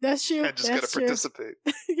 That's true. I just gotta participate.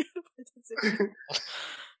 You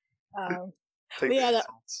gotta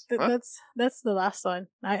participate. That's the last one.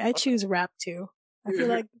 I choose rap too. I feel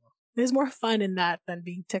like there's more fun in that than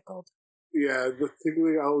being tickled. Yeah, the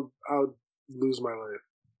tickling, I would lose my life.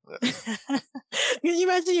 Can you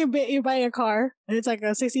imagine you're buying a car and it's like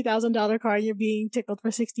a $60,000 car and you're being tickled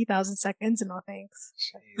for 60,000 seconds and no thanks.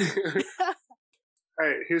 All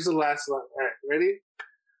right, here's the last one. All right, ready?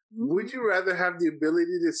 Mm-hmm. Would you rather have the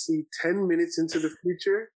ability to see 10 minutes into the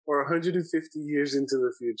future or 150 years into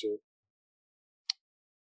the future?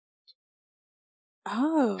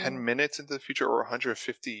 Oh. 10 minutes into the future or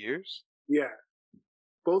 150 years? Yeah.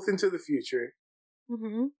 Both into the future.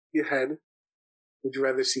 Mm-hmm. Ahead. Would you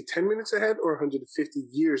rather see 10 minutes ahead or 150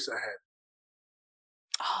 years ahead?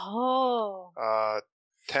 Oh.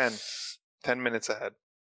 10 minutes ahead.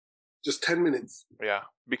 Just 10 minutes. Yeah.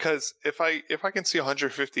 Because if I can see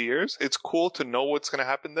 150 years, it's cool to know what's going to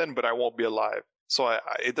happen then, but I won't be alive. So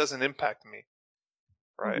it doesn't impact me.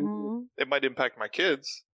 Right? Mm-hmm. It might impact my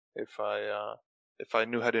kids if I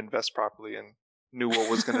knew how to invest properly and knew what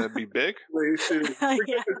was going to be big.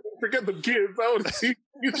 Forget the kids. I would see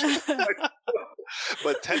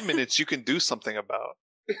But 10 minutes you can do something about.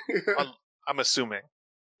 Yeah. I'm assuming.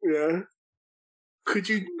 Yeah.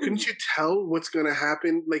 Couldn't you tell what's going to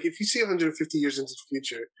happen? Like, if you see 150 years into the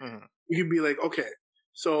future, you could be like, okay,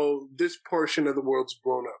 so this portion of the world's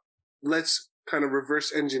blown up. Let's kind of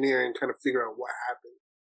reverse engineer and kind of figure out what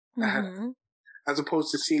happened. Mm-hmm. As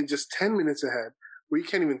opposed to seeing just 10 minutes ahead, where you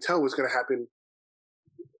can't even tell what's going to happen,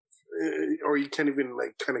 or you can't even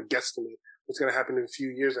like kind of guesstimate what's going to happen in a few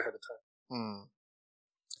years ahead of time.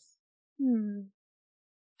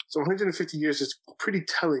 So 150 years is pretty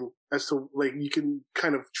telling as to, like, you can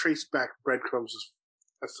kind of trace back breadcrumbs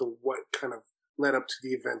as to what kind of led up to the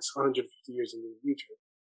events 150 years in the future.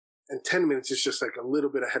 And 10 minutes is just like a little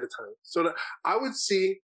bit ahead of time. So that I would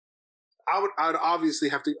I'd obviously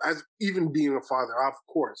have to, as even being a father, of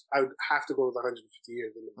course, I would have to go with 150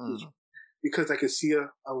 years in the future. Because I could see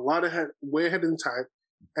a lot way ahead in time,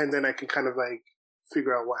 and then I can kind of like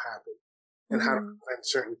figure out what happened and how to prevent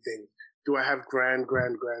certain things. Do I have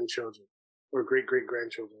grandchildren or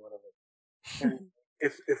great-great-grandchildren, whatever? And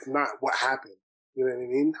if not, what happened? You know what I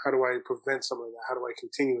mean? How do I prevent something like that? How do I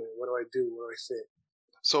continue it? What do I do? What do I say?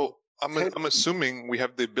 So I'm assuming we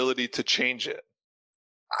have the ability to change it.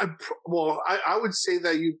 I would say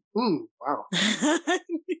that wow.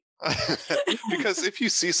 Because if you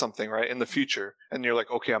see something, right, in the future, and you're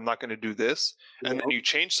like, okay, I'm not going to do this, and then you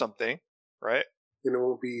change something, right? Then it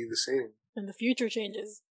won't be the same. And the future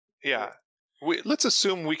changes. Yeah. Let's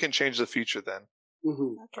assume we can change the future then.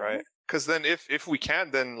 Right? Because then if we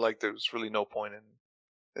can't, then like there's really no point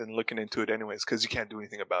in looking into it anyways, because you can't do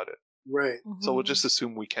anything about it. Right. So we'll just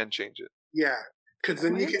assume we can change it. Yeah. Because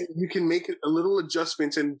then you can make a little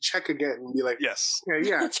adjustments and check again and be like, yes.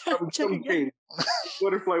 Yeah. Something changed.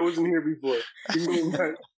 Butterfly wasn't here before. Something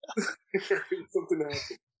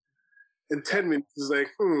happened. And 10 minutes is like,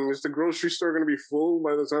 is the grocery store going to be full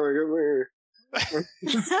by the time I get there?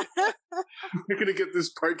 You're going to get this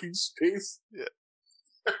parking space? Yeah.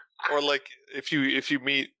 Or like if you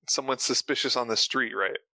meet someone suspicious on the street,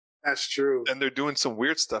 right? That's true. And they're doing some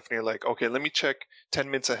weird stuff, and you're like, okay, let me check 10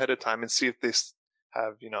 minutes ahead of time and see if they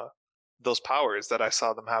have, those powers that I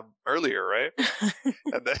saw them have earlier, right?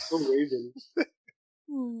 And then so Raven.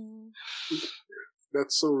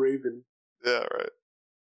 That's so Raven. Yeah, right.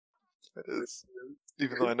 It is.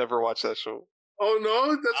 Even though I never watched that show. Oh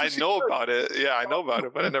no, I know about it. Yeah, I know about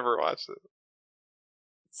it, but I never watched it.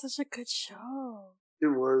 It's such a good show. It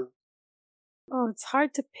was. Oh, it's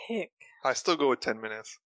hard to pick. I still go with 10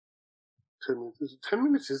 minutes. 10 minutes. 10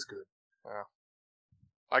 minutes is good. Yeah.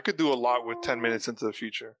 I could do a lot with 10 minutes into the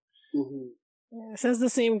future. Mm-hmm. Yeah, says the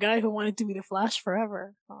same guy who wanted to be the Flash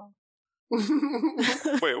forever. Oh.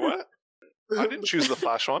 Wait, what? I didn't choose the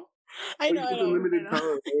Flash one. I know. Unlimited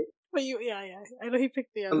power, right? But yeah. I know he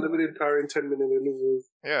picked the unlimited power in 10-minute intervals.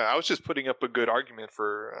 Yeah, I was just putting up a good argument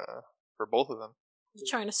for both of them.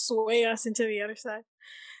 Trying to sway us into the other side.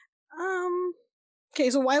 Okay,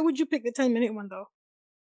 so why would you pick the 10-minute one though?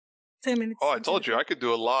 10 minutes. Oh, I told you I could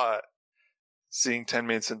do a lot seeing 10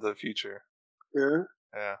 minutes into the future. Yeah?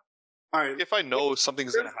 Yeah. All right. If I know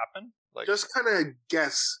something's going to happen. Just kind of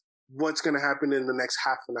guess what's going to happen in the next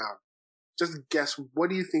half an hour. Just guess, what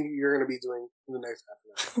do you think you're going to be doing in the next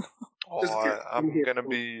half an hour? I'm going to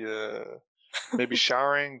be maybe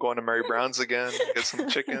showering, going to Mary Brown's again, get some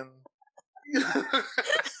chicken.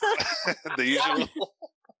 The usual.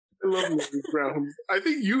 I love Mary Brown. I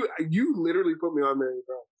think you literally put me on Mary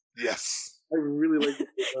Brown. Yes. I really like it.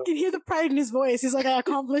 You can hear the pride in his voice. He's like, I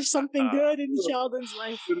accomplished something good in Sheldon's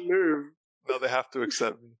life. The nerve. No, they have to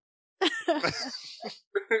accept me.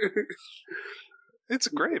 It's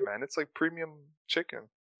great, man. It's like premium chicken.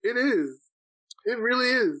 It is. It really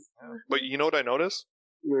is. Yeah. But you know what I noticed?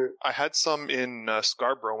 Yeah. I had some in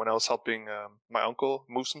Scarborough when I was helping my uncle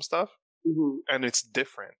move some stuff. Mm-hmm. And it's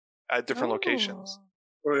different at different locations.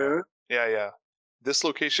 Oh, yeah? Yeah. This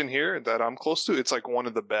location here that I'm close to, it's like one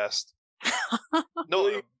of the best.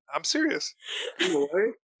 No, I'm serious. What?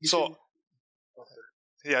 So,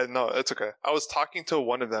 yeah, no, it's okay. I was talking to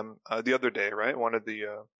one of them the other day, right? One of the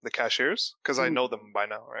cashiers, because I know them by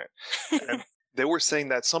now, right? And they were saying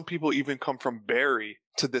that some people even come from Barrie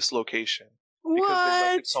to this location because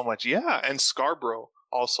they like it so much. Yeah, and Scarborough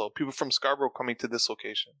also. People from Scarborough coming to this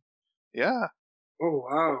location. Yeah. Oh,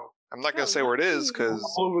 wow. I'm not going to say where it is because...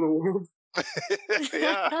 All over the world.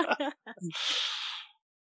 Yeah.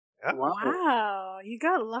 Yeah. Wow. You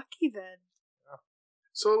got lucky then. Yeah.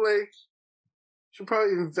 So, like, you should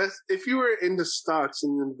probably invest... If you were into stocks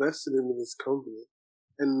and you invested into this company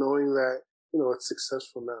and knowing that, it's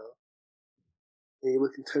successful now, and you're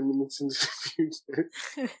looking 10 minutes into the future...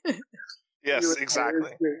 Yes, exactly.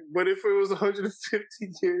 But if it was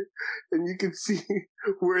 150 years and you can see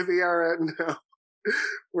where they are at now,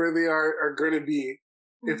 where they are going to be,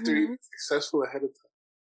 if they're even successful ahead of time,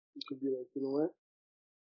 you could be like, you know what?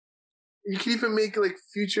 You can even make like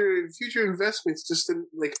future investments just in,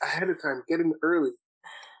 like ahead of time, get in early.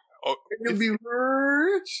 Oh, and you'll be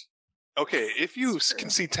rich. Okay, if you can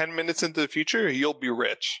see 10 minutes into the future, you'll be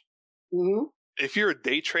rich. Mm-hmm. If you're a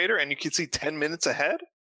day trader and you can see 10 minutes ahead,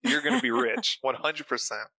 you're going to be rich,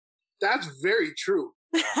 100%. That's very true.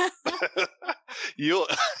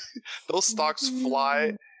 Those stocks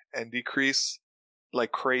fly and decrease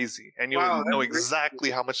like crazy, and you'll know exactly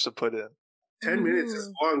how much to put in. 10 minutes is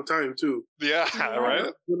a long time too. Yeah,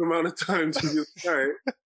 right. Good amount of time to be all right.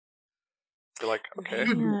 You're like, okay,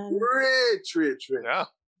 you'd be rich. Yeah.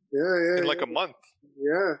 In like a month.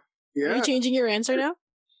 Yeah. Are you changing your answer now?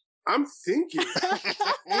 I'm thinking.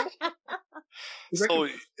 So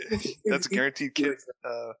that's guaranteed kids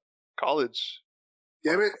college.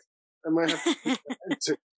 Damn it. I might have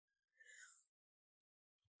to.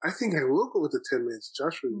 I think I will go with the 10 minutes.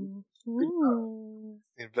 Joshua. The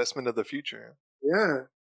investment of the future. Yeah.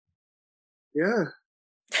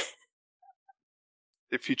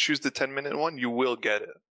 If you choose the 10-minute one, you will get it.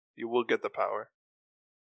 You will get the power.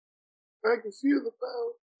 I can feel the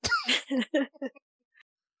power.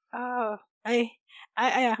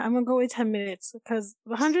 I'm gonna go with 10 minutes because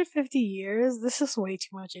 150 years. This is way too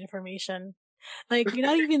much information. Like you're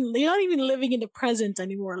not even living in the present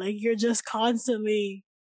anymore. Like you're just constantly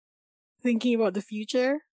thinking about the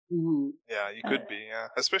future. Mm-hmm. Yeah, you could be. Yeah,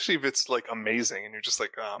 especially if it's like amazing and you're just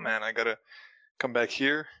like, oh man, I gotta come back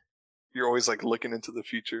here. You're always like looking into the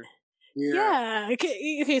future. Yeah.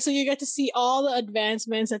 Okay. So you get to see all the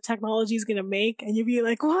advancements that technology is gonna make, and you'd be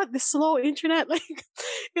like, "What? This slow internet?" Like,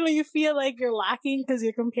 you feel like you're lacking because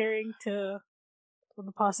you're comparing to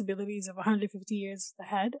the possibilities of 150 years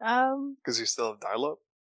ahead. Because you still have dial-up.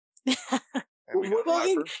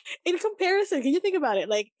 Well, in comparison, can you think about it?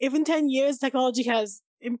 Like, if in 10 years technology has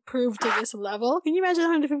improved to this level, can you imagine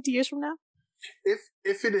 150 years from now?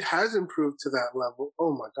 If it has improved to that level,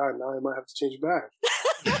 oh my god, now I might have to change back.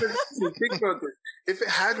 Think about this. If it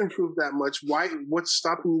has improved that much, what's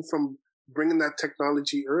stopping you from bringing that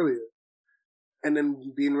technology earlier and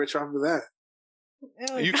then being rich off of that?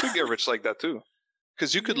 You could get rich like that too.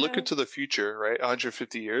 Because you could look into the future, right?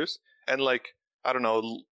 150 years. And like, I don't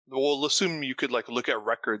know, we'll assume you could like look at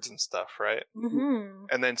records and stuff, right? Mm-hmm.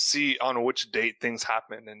 And then see on which date things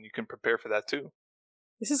happen, and you can prepare for that too.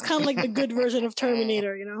 This is kind of like the good version of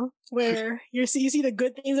Terminator, you know, where you see the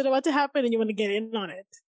good things that are about to happen, and you want to get in on it.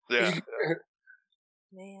 Yeah.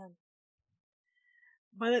 Man.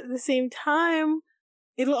 But at the same time,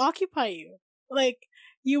 it'll occupy you. Like,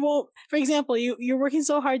 you won't. For example, you're working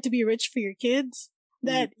so hard to be rich for your kids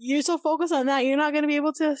that you're so focused on that, you're not going to be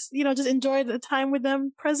able to, just enjoy the time with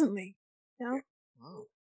them presently. You know? Oh.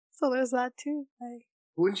 So there's that too. Like,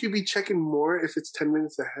 wouldn't you be checking more if it's 10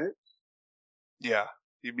 minutes ahead? Yeah.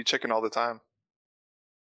 You'd be checking all the time.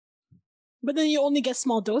 But then you only get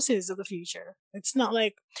small doses of the future. It's not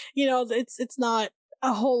like, it's not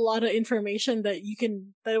a whole lot of information that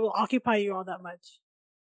will occupy you all that much.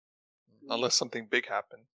 Unless something big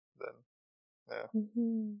happened, then, yeah.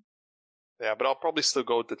 Mm-hmm. Yeah, but I'll probably still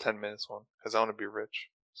go with the 10 minutes one, because I want to be rich,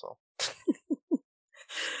 so.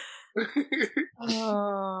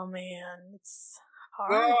 Oh, man. It's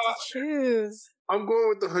hard to choose. I'm going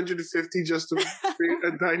with the 150 just to create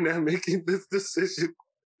a dynamic in this decision.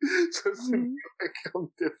 Just to feel like I'm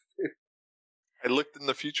different. I looked in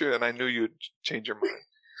the future and I knew you'd change your mind.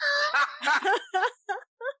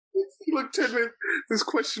 Look, 10 minutes. This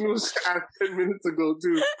question was asked 10 minutes ago,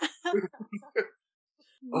 too.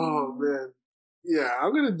 Oh, man. Yeah,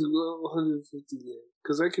 I'm going to do 150 years.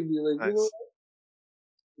 Because I can be like, nice. You know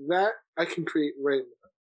what? That I can create right now.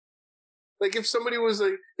 Like, if somebody was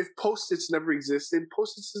like, if Post-its never existed,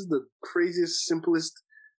 Post-its is the craziest, simplest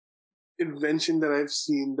invention that I've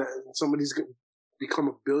seen that somebody's going to become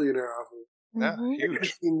a billionaire off of. Yeah, huge.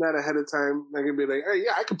 I've seen that ahead of time. I can be like, hey,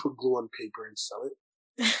 yeah, I can put glue on paper and sell it.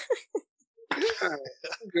 Yeah,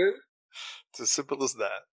 good. It's as simple as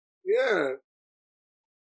that. Yeah.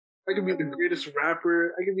 I could be the greatest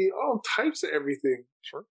rapper. I could be all types of everything.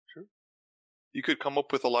 Sure. You could come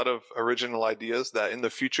up with a lot of original ideas that in the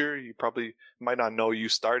future you probably might not know you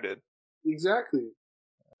started. Exactly.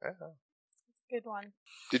 Yeah. Good one.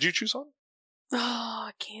 Did you choose one? Oh,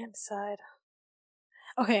 I can't decide.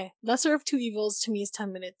 Okay, lesser of two evils to me is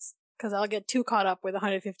 10 minutes. Because I'll get too caught up with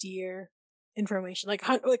 150-year information. Like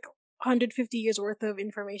 150 years worth of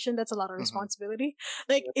information, that's a lot of responsibility.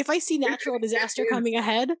 Like, if I see natural disaster coming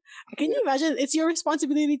ahead, can you imagine? It's your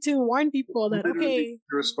responsibility to warn people that, okay.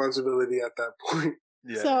 Your responsibility at that point.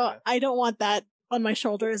 Yeah, so I don't want that on my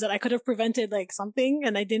shoulders that I could have prevented, like, something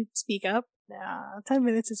and I didn't speak up. Nah, 10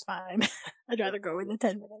 minutes is fine. I'd rather go with the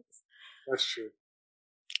 10 minutes. That's true.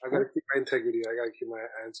 I gotta keep my integrity. I gotta keep my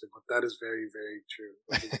answer, but that is very, very true.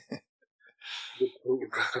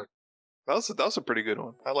 That was a pretty good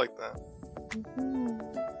one. I like that.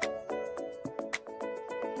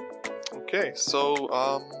 Okay, so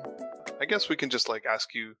I guess we can just like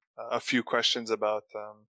ask you a few questions about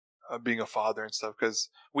being a father and stuff, because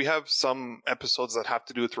we have some episodes that have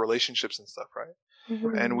to do with relationships and stuff, right?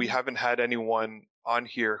 Mm-hmm. And we haven't had anyone on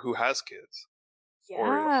here who has kids. Yeah.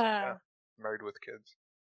 Or married with kids.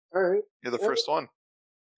 All right. You're the first one.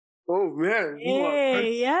 Oh, man.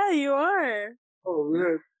 Hey, yeah, you are. Oh,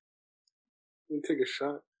 man. Let me take a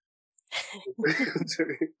shot.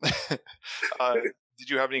 Did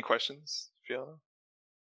you have any questions, Fiona?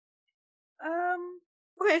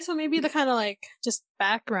 Okay, so maybe the kind of like just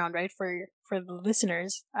background, right, for the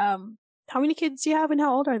listeners. How many kids do you have and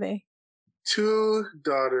how old are they? 2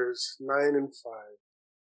 daughters, 9 and 5.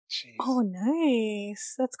 Jeez. Oh,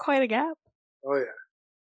 nice. That's quite a gap. Oh, yeah.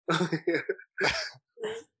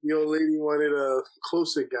 The old lady wanted a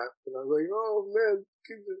closer gap, and I was like, oh, man,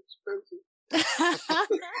 kids are expensive.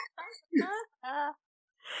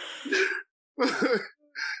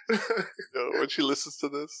 When she listens to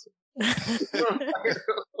this, I'm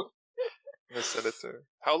gonna send it to her.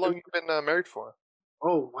 How long you been married for?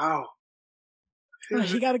 Oh, wow.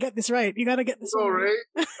 You gotta get this right. You gotta get this right.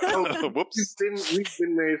 Oh, whoops. We've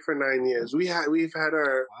been married for 9 years. We've had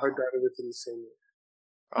our daughter within the same year.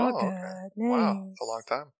 Oh, okay. Nice. Wow, it's a long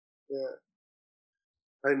time. Yeah.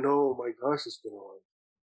 I know. My gosh, it's been a long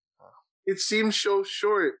time. Wow. It seems so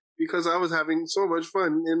short because I was having so much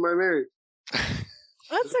fun in my marriage.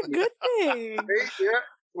 That's a good thing. Yeah.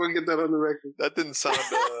 We'll get that on the record. That didn't sound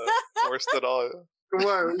forced at all. Come on,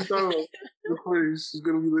 what are you talking about? Of course, she's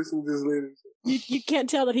gonna be listening to this later. You can't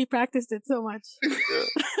tell that he practiced it so much.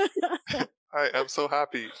 Yeah. I'm so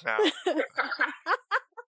happy now.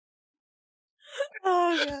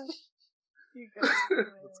 Oh god. You guys are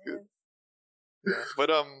That's good. Yeah. But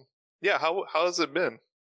yeah, how has it been?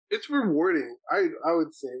 It's rewarding, I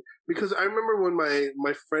would say, because I remember when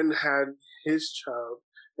my friend had his child,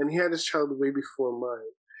 and he had his child way before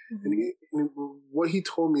mine, and what he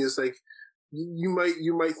told me is like, you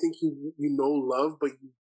might think you know love, but you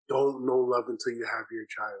don't know love until you have your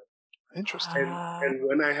child. Interesting. And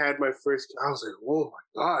when I had my first, I was like, oh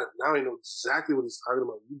my god, now I know exactly what he's talking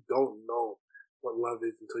about. You don't know what love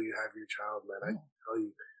is until you have your child, man. I tell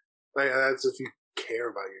you, like, that's if you care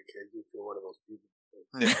about your kids, if you're one of those people.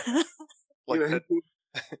 Yeah. Like that.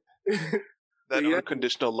 That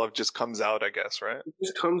unconditional love just comes out, I guess, right? It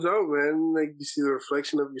just comes out, man. Like, you see the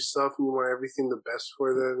reflection of yourself, and you want everything the best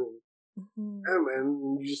for them. And, yeah, man.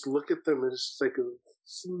 And you just look at them, and it's just like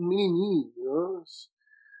it's mini me, you know?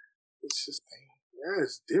 It's just, yeah,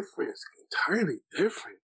 it's different. It's entirely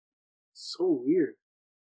different. It's so weird.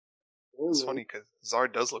 Yeah, it's funny because Zar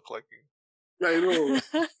does look like you. Yeah, I know.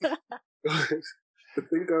 But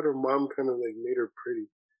thank God her mom kind of like made her pretty.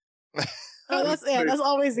 Oh, that's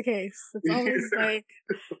always the case. It's always like,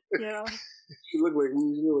 you know. She looked like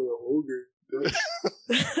me. She looked like an ogre.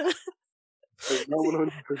 Like, not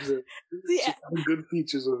 100%. Yeah. Good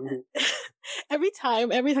features of me. Every time,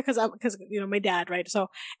 because you know my dad, right? So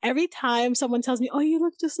every time someone tells me, "Oh, you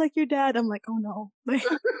look just like your dad," I'm like, "Oh no!" Like,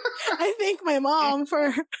 I thank my mom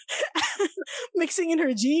for mixing in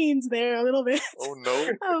her genes there a little bit. Oh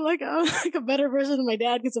no! I'm like a better version of my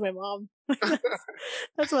dad because of my mom.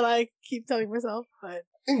 That's what I keep telling myself. But I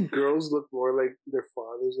think girls look more like their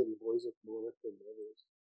fathers, and boys look more like their mothers.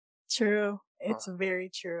 True. It's very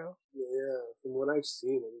true. Yeah, from what I've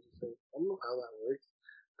seen, I'm just like, I don't know how that works.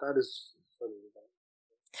 God is funny about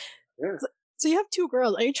it. Yeah. So you have 2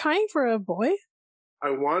 girls. Are you trying for a boy?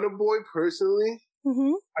 I want a boy personally.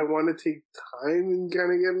 Mm-hmm. I want to take time and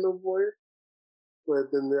kind of get a boy,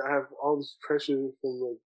 but then I have all this pressure from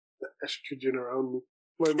like the estrogen around me.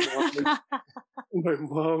 My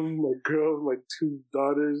mom, my girl, my 2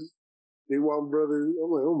 daughters. They want brothers.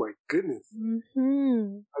 I'm like, oh my goodness.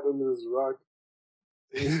 Mm-hmm. I don't know this rock.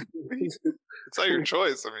 It's not your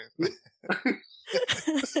choice. I mean,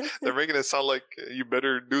 they're making it sound like you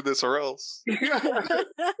better do this or else. Oh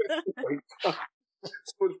my God.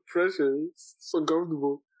 So much pressure. It's so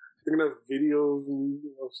comfortable. They're gonna have videos and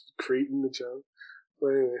creating the child. But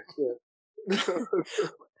anyway, yeah.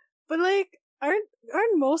 But like, aren't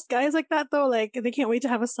most guys like that though? Like, they can't wait to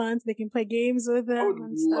have a son so they can play games with them. I would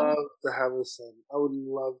love to have a son. I would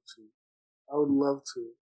love to.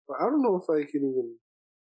 But I don't know if I can even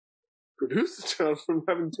produce a child from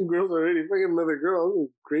having 2 girls already. If I get another girl, I'm going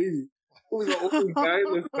crazy. I'm the only guy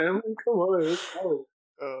in the family. Come on, that's hard.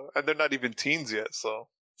 And they're not even teens yet, so.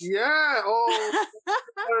 Yeah. Oh,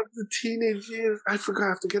 the teenage years. I forgot. I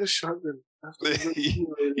have to get a shotgun.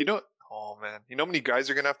 You know. Oh man, you know how many guys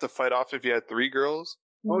you're gonna have to fight off if you had 3 girls?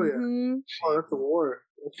 Oh yeah. Mm-hmm. Oh, that's a war.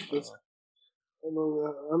 That's I don't know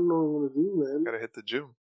what I'm gonna do, man. Gotta hit the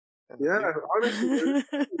gym. Yeah, honestly,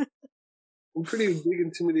 I'm pretty big,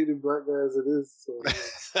 intimidated black guy as it is. So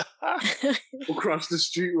I'll cross the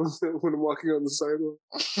street when I'm walking on the sidewalk.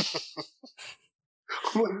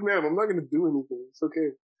 I'm like, man, I'm not gonna do anything. It's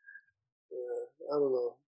okay. I don't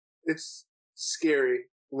know. It's scary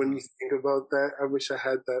when you think about that. I wish I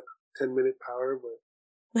had that 10-minute power, but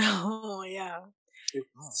oh yeah, it's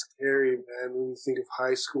scary, man. When you think of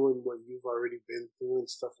high school and what you've already been through and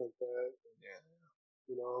stuff like that. Yeah,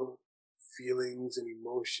 you know, feelings and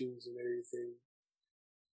emotions and everything.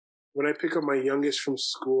 When I pick up my youngest from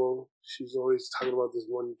school, she's always talking about this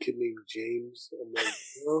one kid named James. I'm like,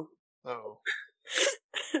 oh,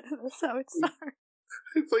 that's how it starts.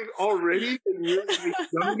 It's like already, and you're like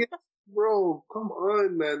youngest, bro. Come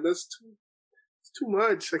on, man. That's too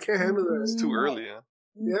much. I can't handle that. It's too early, huh?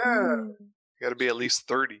 Yeah. You gotta be at least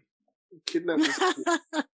 30. Kidnap this kid.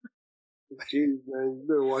 Jeez, man. You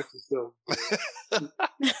better watch yourself.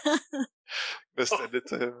 Just send it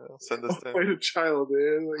to him. Send this to him. Fight a child,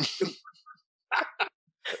 man. Like,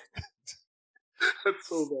 that's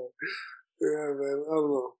so bad. Yeah, man. I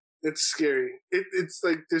don't know. It's scary. It's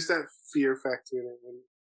like there's that fear factor in it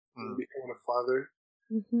when becoming a father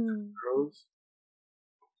grows.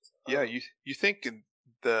 Yeah, you think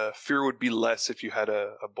the fear would be less if you had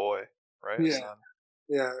a boy, right? Yeah.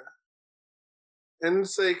 Yeah. And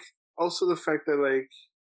it's like also the fact that like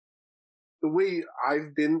the way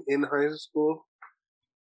I've been in high school,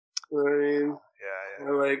 you know what I mean? Yeah.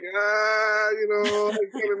 We're like, I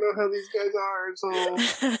kind of know how these guys are, so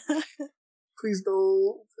please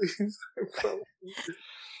don't. Please, I promise.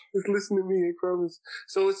 Just listen to me, I promise.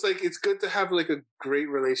 So it's like, it's good to have like a great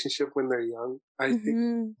relationship when they're young. I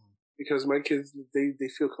think because my kids, they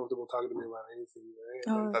feel comfortable talking to me about anything, right?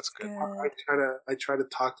 Oh, that's good. I try to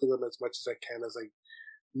talk to them as much as I can as like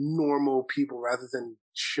normal people rather than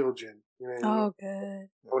children. You know what I mean? Oh, good.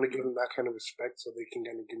 I want to give them that kind of respect so they can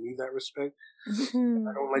kind of give me that respect.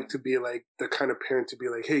 I don't like to be like the kind of parent to be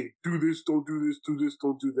like, hey, do this, don't do this, do this,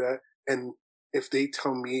 don't do that. And if they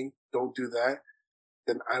tell me don't do that,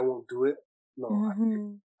 then I won't do it. No,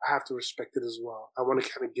 I have to respect it as well. I want to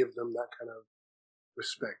kind of give them that kind of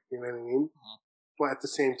respect. You know what I mean? But at the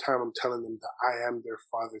same time, I'm telling them that I am their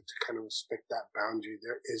father to kind of respect that boundary.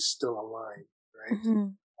 There is still a line, right?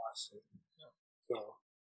 So,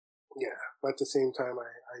 yeah. But at the same time,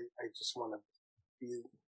 I just want to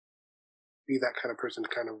be that kind of person to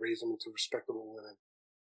kind of raise them into respectable women,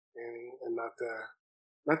 and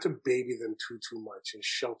not to baby them too much and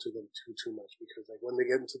shelter them too much, because like when they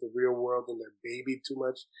get into the real world and they're babied too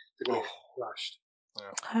much, they're gonna get crushed.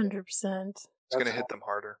 100%. It's gonna hit them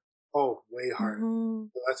harder. Oh, way harder.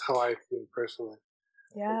 So that's how I feel personally.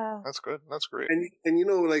 Yeah. That's good. That's great. And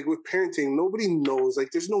like with parenting, nobody knows.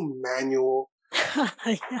 Like there's no manual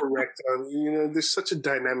correct on. There's such a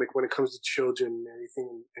dynamic when it comes to children and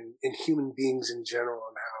everything, and human beings in general,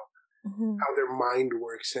 on how their mind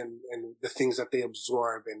works and the things that they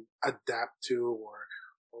absorb and adapt to, or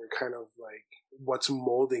kind of like what's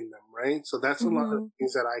molding them, right? So that's a lot of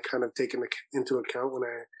things that I kind of take into account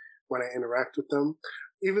when I interact with them.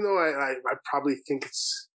 Even though I probably think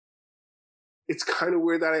it's kind of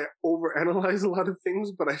weird that I overanalyze a lot of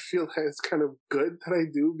things, but I feel that it's kind of good that I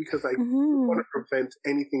do, because I want to prevent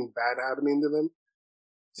anything bad happening to them.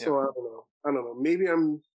 So I don't know. Maybe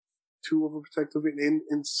I'm too overprotective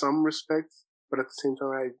in some respects, but at the same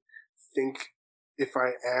time, I think if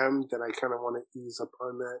I am, then I kind of want to ease up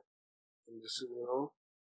on that. And just,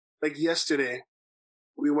 like yesterday,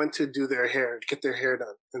 we went to do their hair, get their hair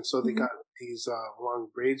done. And so they got these long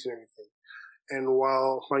braids and everything. And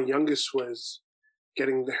while my youngest was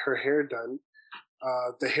getting her hair done,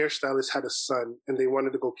 the hairstylist had a son, and they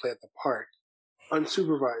wanted to go play at the park,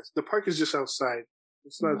 unsupervised. The park is just outside.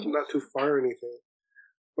 It's not too far or anything.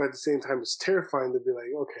 But at the same time, it's terrifying to be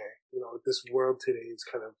like, okay, this world today is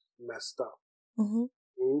kind of messed up.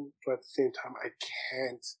 But at the same time, I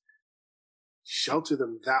can't shelter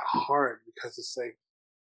them that hard, because it's like,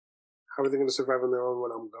 how are they going to survive on their own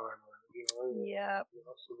when I'm gone?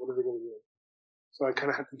 So what are they going to do? So I kind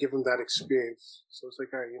of have to give them that experience. So it's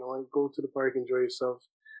like, all right, go to the park, enjoy yourself.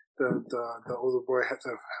 The older boy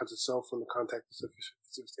has a cell phone to contact us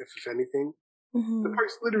if anything. The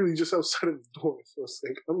park's literally just outside of the door. So it's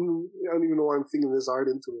like, I don't even know why I'm thinking this hard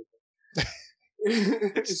into it.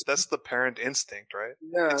 That's the parent instinct, right?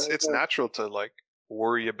 Yeah. It's natural to like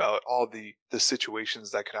worry about all the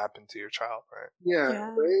situations that could happen to your child, right? Yeah.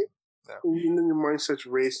 Right? Yeah. And then your mind starts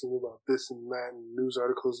racing about this and that, and news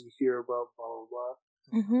articles you hear about, blah, blah,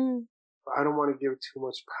 blah. But I don't want to give too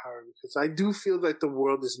much power, because I do feel that the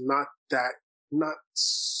world is not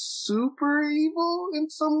super evil in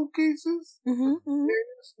some cases.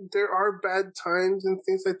 There are bad times and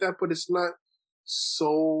things like that, but it's not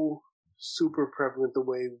so super prevalent the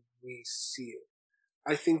way we see it.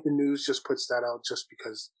 I think the news just puts that out just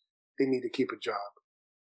because they need to keep a job.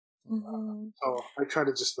 So I try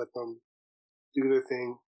to just let them do their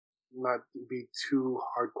thing, not be too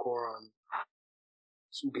hardcore on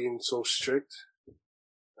being so strict.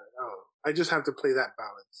 But, I just have to play that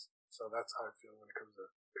balance. So that's how I feel when it comes to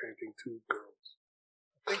parenting two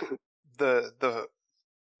girls.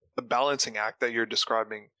 The balancing act that you're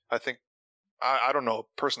describing, I think, I don't know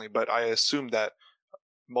personally, but I assume that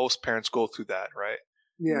most parents go through that, right?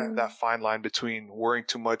 Yeah. That fine line between worrying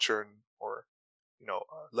too much or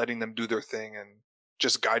letting them do their thing and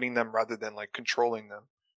just guiding them rather than like controlling them.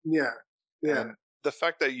 Yeah. Yeah. And the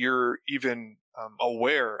fact that you're even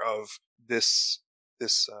aware of this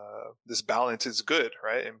balance is good,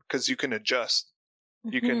 right? And because you can adjust,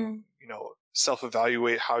 you can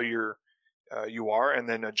self-evaluate how you are, and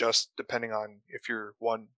then adjust depending on if you're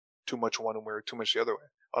too much one way or too much the other way.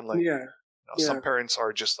 Unlike some parents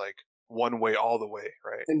are just like one way all the way,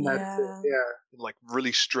 right? And that's it. Yeah. Like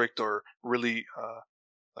really strict or really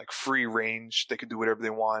like free range. They can do whatever they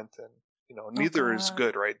want, and neither is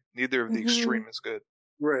good, right? Neither of the extreme is good.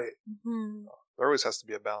 Right. There always has to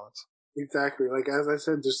be a balance. Exactly. Like, as I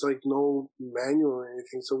said, there's like no manual or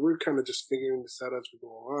anything. So we're kind of just figuring this out as we go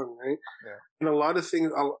along, right? Yeah. And a lot of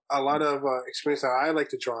things, a lot of experience that I like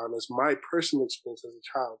to draw on is my personal experience as a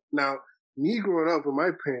child. Now, me growing up with my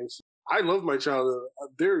parents, I love my childhood.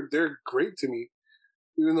 They're great to me.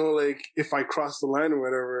 Even though, like, if I cross the line or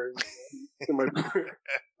whatever, my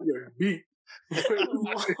beat.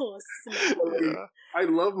 I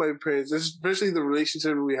love my parents, especially the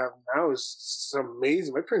relationship we have now is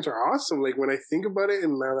amazing. My parents are awesome. Like, when I think about it,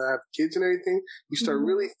 and now that I have kids and everything, you start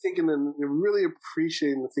really thinking and really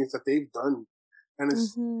appreciating the things that they've done. And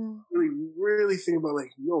it's really think about,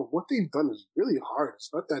 like, what they've done is really hard.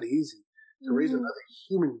 It's not that easy to raise another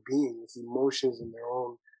human being with emotions and their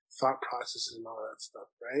own thought processes and all that stuff,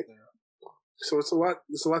 right? Yeah. So it's a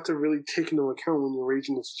lot to really take into account when you're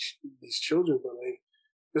raising these children. But, like,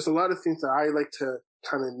 there's a lot of things that I like to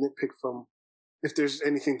kind of nitpick from, if there's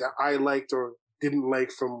anything that I liked or didn't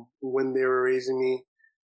like from when they were raising me,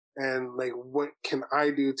 and, like, what can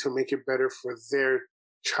I do to make it better for their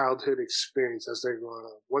childhood experience as they're growing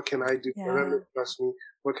up? What can I do for them to trust me?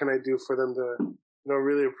 What can I do for them to,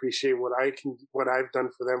 really appreciate what I've done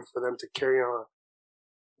for them to carry on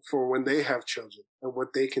for when they have children, and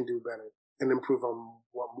what they can do better and improve on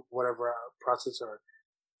whatever process or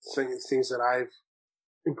things that I've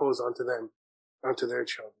imposed onto them, onto their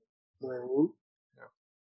children. You know what I mean? Yeah.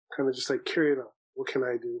 Kind of just like carry it on. What can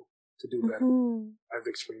I do to do better? I've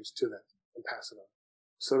experienced to them and pass it on.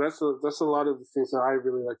 So that's a lot of the things that I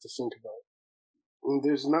really like to think about. And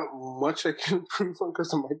there's not much I can improve on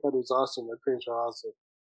because my dad was awesome. My parents are awesome.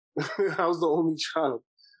 I was the only child.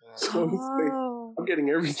 So it's like, I'm getting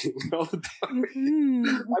everything all the time. I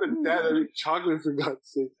had a dad that ate chocolate, for God's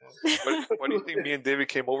sake. Why do you think me and David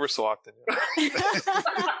came over so often?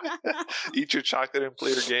 Eat your chocolate and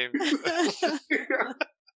play your game.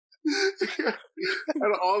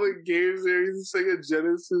 And all the games there, he's Sega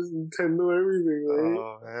Genesis, Nintendo, everything, right?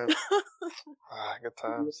 Oh, man. Good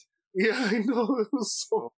times. Yeah, I know. It was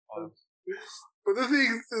so fun. But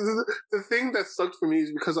the thing that sucked for me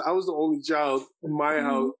is because I was the only child in my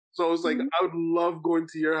house. So I was like, I would love going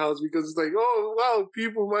to your house because it's like, oh, wow,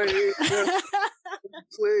 people my age. Yes.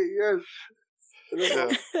 Play, yes.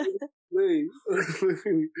 And play.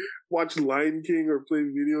 Watch Lion King or play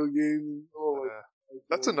video games. Oh, my God.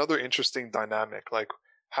 That's another interesting dynamic, like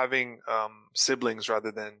having siblings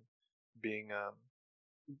rather than being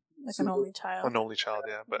like an only child. An only child,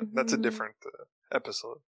 yeah. But that's a different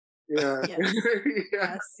episode. Yeah. Yes.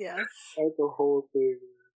 That's the whole thing.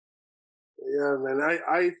 Yeah, man.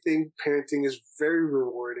 I think parenting is very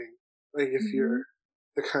rewarding. Like, if you're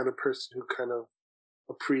the kind of person who kind of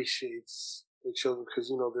appreciates the children, because,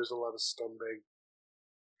 there's a lot of scumbag.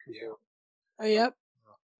 Yeah. Oh, yep.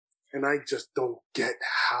 And I just don't get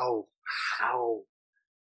how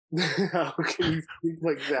can you think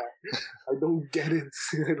like that? I don't get it.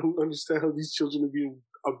 I don't understand how these children are being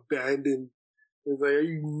abandoned. It's like, are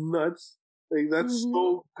you nuts? Like, that's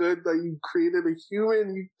so good that you created a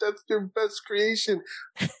human. That's your best creation.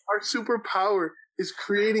 Our superpower is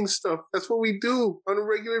creating stuff. That's what we do on a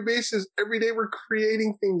regular basis. Every day we're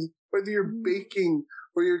creating things, whether you're baking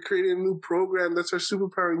or you're creating a new program. That's our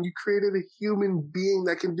superpower. And you created a human being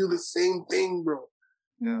that can do the same thing, bro.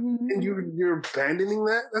 Yeah. And you're abandoning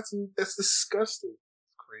that? That's disgusting.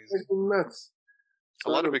 Crazy. That's nuts. A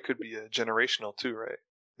lot of it could be generational too, right?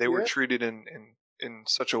 They were treated in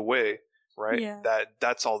such a way, right?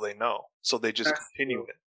 That's all they know. So they just continue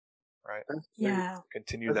it, right?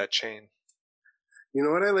 Continue that chain. You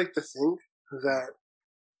know what I like to think? That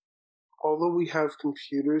although we have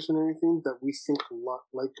computers and everything, that we think a lot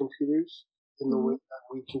like computers in the way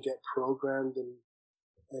that we can get programmed and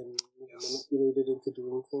manipulated into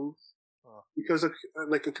doing things. Because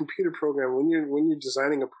like a computer program, when you're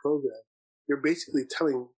designing a program, you're basically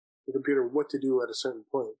telling the computer what to do at a certain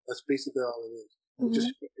point. That's basically all it is. You're just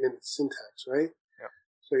speaking in its syntax, right? Yeah.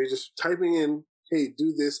 So you're just typing in, hey,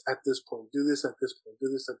 do this at this point, do this at this point, do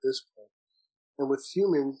this at this point. And with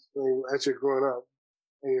humans, as you're growing up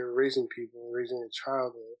and you're raising people, raising a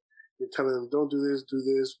child, you're telling them, don't do this,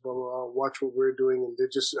 blah, blah, blah, watch what we're doing. And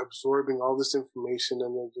they're just absorbing all this information,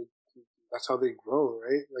 and that's how they grow,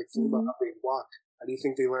 right? Like, think about how they walk. How do you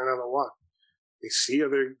think they learn how to walk? They see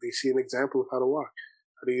an example of how to walk.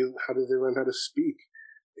 How do they learn how to speak?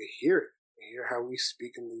 They hear it. They hear how we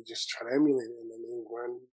speak, and they just try to emulate it, and then they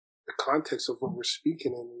learn the context of what we're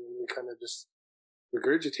speaking, and then they kind of just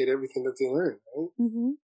regurgitate everything that they learn, right?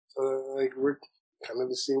 So, like, we're kind of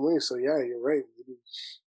the same way. So, yeah, you're right.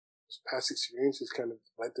 Just past experiences kind of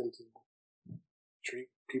led them to treat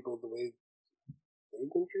people the way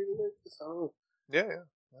they've been treated. Yeah.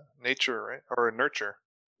 Nature, right? Or nurture.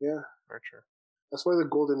 Yeah. Nurture. That's why the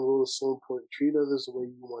golden rule is so important. Treat others the way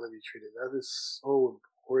you want to be treated. That is so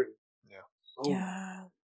important. Yeah. Yeah.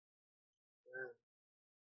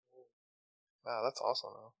 Wow, that's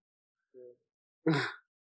awesome, though. Yeah.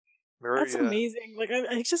 That's amazing. Like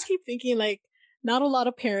I just keep thinking like not a lot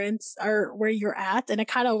of parents are where you're at, and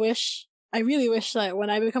I really wish that when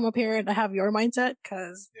I become a parent, I have your mindset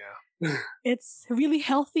because it's really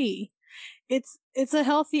healthy. It's a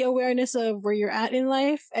healthy awareness of where you're at in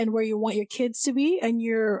life and where you want your kids to be, and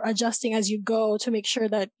you're adjusting as you go to make sure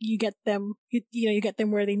that you get them, you get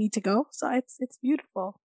them where they need to go. So it's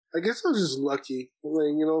beautiful. I guess I was just lucky,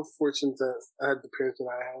 like, fortunate that I had the parents that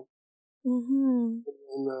I had, in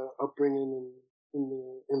the upbringing and in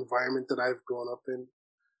the environment that I've grown up in.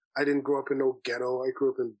 I didn't grow up in no ghetto. I grew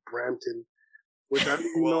up in Brampton, which I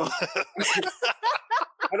didn't know.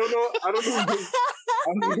 I don't know.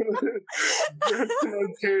 Brampton,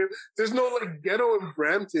 Ontario. There's no like ghetto in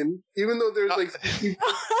Brampton, even though there's like.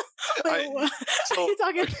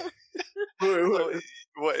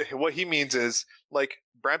 What he means is like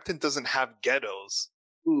Brampton doesn't have ghettos,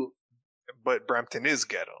 but Brampton is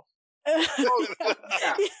ghetto.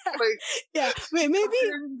 Wait, maybe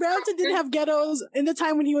Brampton didn't have ghettos in the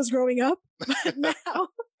time when he was growing up, but now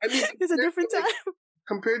it's a different time.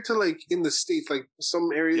 Compared to like in the States, like some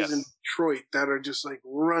areas in Detroit that are just like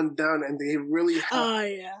run down and they really have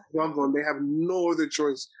struggle and they have no other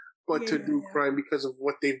choice but to do crime because of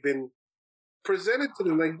what they've been presented to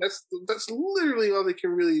them. Like that's literally all they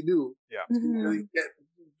can really do. Yeah. To really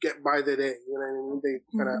get by the day. You know what I mean? They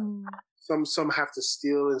kind of some have to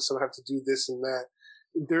steal and some have to do this and that.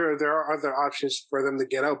 There are other options for them to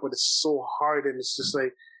get out, but it's so hard and it's just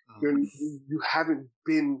like you haven't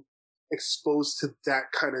been exposed to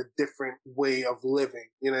that kind of different way of living.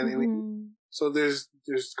 You know what I mean? So there's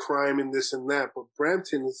crime and this and that, but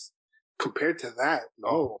Brampton is compared to that.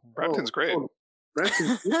 Brampton's great.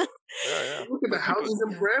 Brampton's great. Look at the houses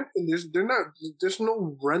in Brampton. There's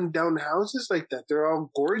no rundown houses like that. They're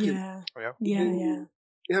all gorgeous. Yeah.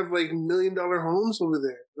 You have like $1 million homes over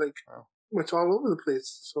there, like much all over the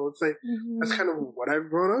place. So it's like that's kind of what I've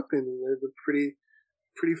grown up in. They're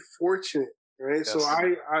pretty fortunate, right? Yes. So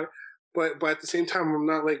but at the same time, I'm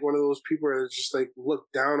not like one of those people that just like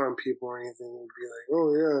look down on people or anything and be like,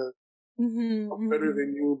 oh yeah, I'm better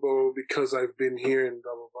than you, bro, because I've been here and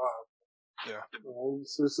blah blah blah. Yeah.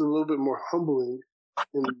 So it's a little bit more humbling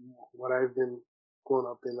in what I've been growing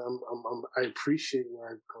up in. I appreciate where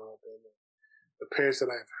I've grown up in, the parents that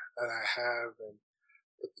I have, and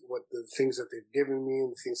what the things that they've given me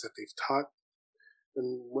and the things that they've taught.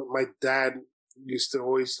 And what my dad used to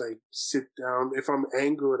always like sit down. If I'm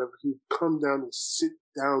angry or whatever, he'd come down and sit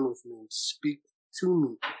down with me and speak to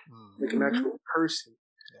me like an actual person.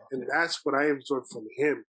 Yeah. And that's what I absorbed from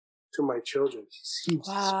him to my children. He'd speak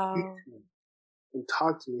to me and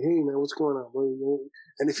talk to me. Hey man, what's going on?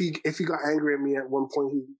 And if he got angry at me at one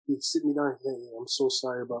point, he'd sit me down. Hey, I'm so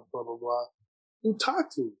sorry about blah blah blah. He'd talk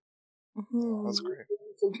to me. Oh, that's great.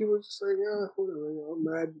 Some people are just like, yeah, whatever, I'm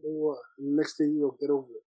mad. What? And the next day you'll get over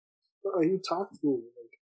it. He talked to me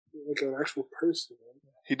like an actual person. Man.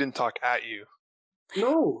 He didn't talk at you.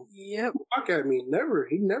 No. Yep. Talk at me. Never.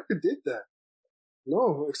 He never did that.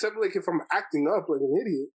 No, except like if I'm acting up like an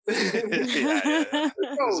idiot. Yeah.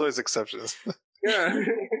 There's always exceptions. Yeah.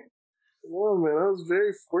 Well, man, I was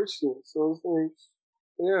very fortunate. So I was like,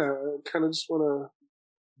 I kind of just want to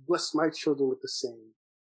bless my children with the same.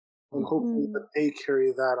 And hopefully that they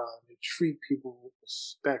carry that on. They treat people with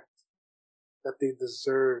respect that they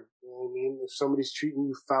deserve. You know what I mean? If somebody's treating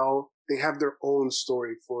you foul, they have their own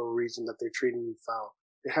story for a reason that they're treating you foul.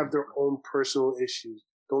 They have their own personal issues.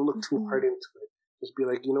 Don't look too hard into it. Just be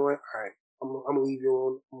like, you know what? All right, I'm gonna leave you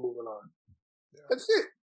alone. I'm moving on. Yeah. That's it.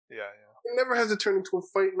 Yeah. It never has to turn into a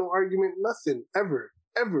fight, no argument, nothing. Ever.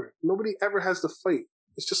 Nobody ever has to fight.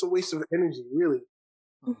 It's just a waste of energy, really.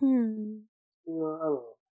 I don't know.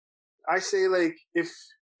 I say like if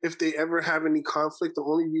they ever have any conflict, the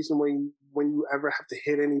only reason when you ever have to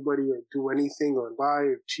hit anybody or do anything or lie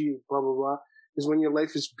or cheat, blah, blah, blah, is when your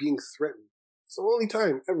life is being threatened. It's the only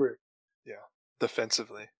time ever. Yeah.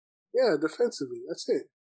 Defensively. Yeah, defensively. That's it.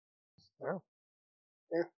 Wow.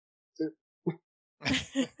 Yeah.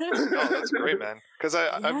 That's it. No, that's great, man. Because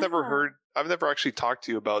I've never actually talked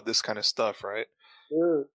to you about this kind of stuff, right?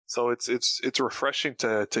 Yeah. So it's refreshing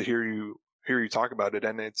to hear you talk about it,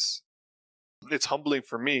 and it's humbling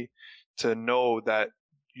for me to know that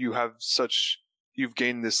you've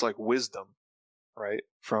gained this like wisdom, right,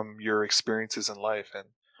 from your experiences in life.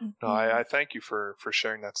 And no, I thank you for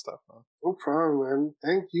sharing that stuff, man. No problem, man.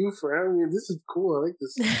 Thank you for having me. This is cool. I like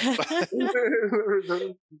this.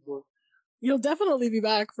 You'll definitely be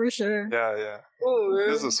back for sure. Yeah. Oh,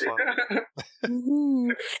 this is fun.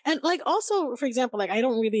 And like also, for example, like I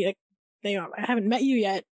don't really I haven't met you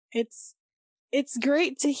yet. it's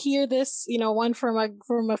great to hear this, one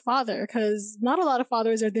from a father, because not a lot of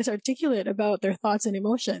fathers are this articulate about their thoughts and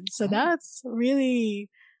emotions. So that's really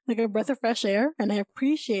like a breath of fresh air, and I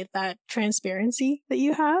appreciate that transparency that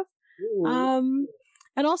you have. And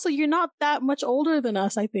also, you're not that much older than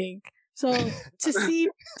us, I think. So to see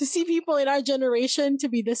people in our generation to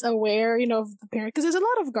be this aware, of the parent, because there's a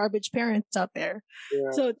lot of garbage parents out there.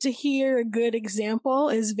 Yeah. So to hear a good example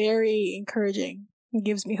is very encouraging. It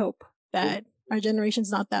gives me hope that our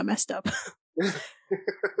generation's not that messed up. Because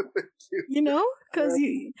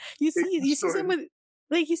you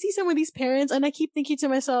see some of these parents, and I keep thinking to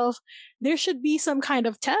myself, there should be some kind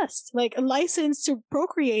of test, like a license to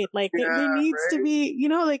procreate. Like there needs to be,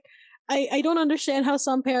 like, I don't understand how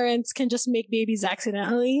some parents can just make babies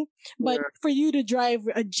accidentally, but for you to drive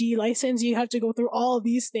a G license, you have to go through all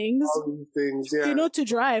these things. To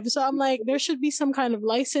drive. So I'm like, there should be some kind of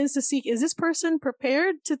license to see, is this person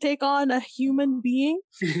prepared to take on a human being?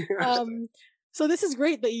 So this is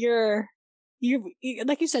great that you're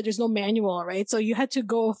like you said, there's no manual, right? So you had to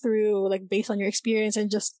go through, like, based on your experience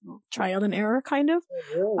and just trial and error, kind of.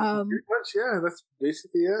 Pretty much, yeah. That's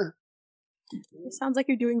basically, It sounds like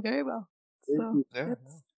you're doing very well. So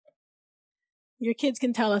your kids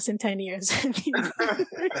can tell us in 10 years.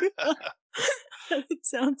 It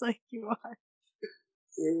sounds like you are.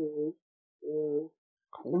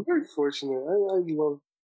 I'm very fortunate.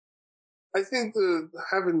 I think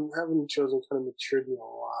having children kind of matured me a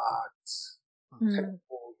lot.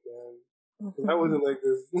 I wasn't like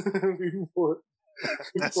this before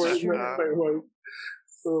I met my wife.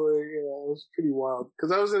 So, it was pretty wild.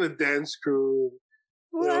 Because I was in a dance crew,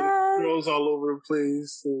 and girls all over the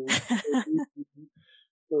place. And,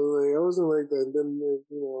 so, I wasn't like that. And then,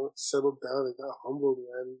 settled down and got humbled,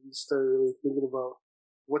 man. And started really thinking about,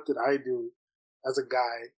 what did I do as a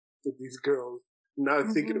guy with these girls?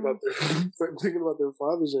 Not thinking about their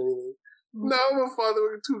fathers or anything. Now I'm a father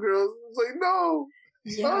with 2 girls. It's like, no!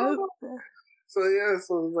 No! So,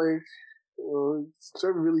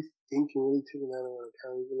 started really thinking, really taking that into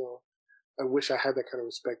account. I wish I had that kind of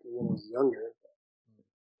respect when I was younger.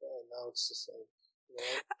 But, now it's just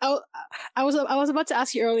like, I was about to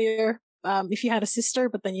ask you earlier if you had a sister,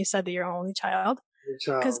 but then you said that you're an only child.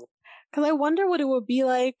 Because I wonder what it would be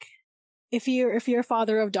like if you're a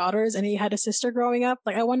father of daughters and you had a sister growing up.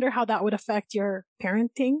 Like, I wonder how that would affect your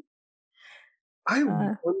parenting. I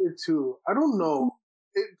wonder too. I don't know.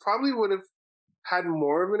 It probably would have had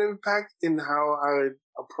more of an impact in how I would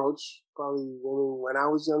approach probably women when I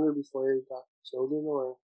was younger before I got children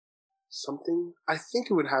or something. I think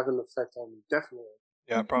it would have an effect on me, definitely.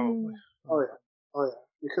 Yeah, probably. Oh yeah.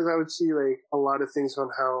 Because I would see like a lot of things on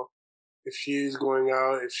how if she's going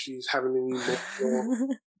out, if she's having any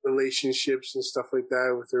emotional relationships and stuff like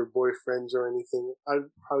that with her boyfriends or anything, I'd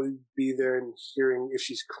probably be there and hearing if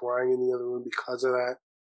she's crying in the other room because of that.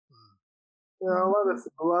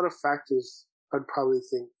 A lot of factors I'd probably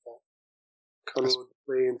think that kind of would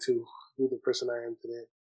play into who the person I am today.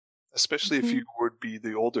 Especially if you would be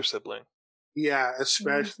the older sibling. Yeah,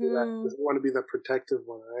 especially that. You want to be the protective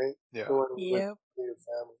one, right? Yeah. You want to your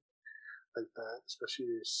family like that, especially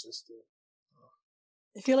your sister.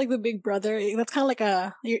 I feel like the big brother. That's kind of like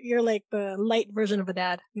you're like the light version of a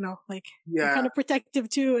dad, like you're kind of protective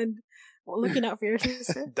too and looking out for your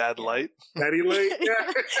sister. Dad light? Daddy light?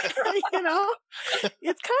 Yeah. It's kind of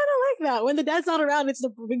like that. When the dad's not around, it's the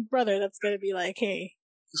big brother that's going to be like, hey.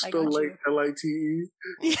 Spell light, L-I-T-E.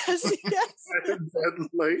 Yes. Dad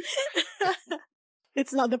light.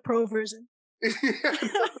 It's not the pro version. That's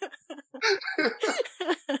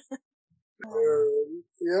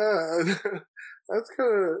kind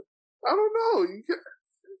of, I don't know. You should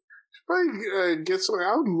probably get something.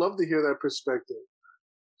 I would love to hear that perspective.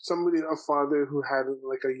 A father who had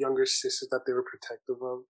like a younger sister that they were protective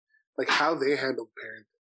of, like how they handled parenting.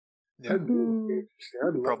 Yeah,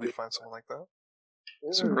 I'd probably find someone like that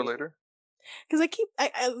sooner or later. Because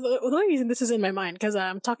the only reason this is in my mind, because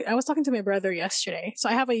I was talking to my brother yesterday. So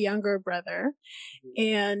I have a younger brother,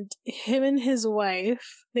 and him and his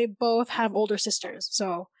wife, they both have older sisters.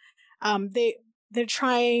 So, they're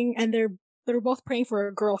trying, and they're both praying for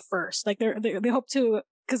a girl first. Like they hope to,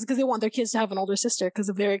 because they want their kids to have an older sister because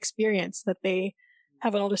of their experience that they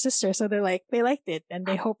have an older sister. So they're like, they liked it, and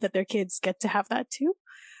they hope that their kids get to have that too.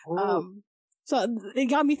 So it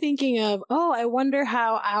got me thinking of, I wonder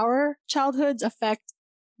how our childhoods affect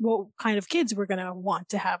what kind of kids we're going to want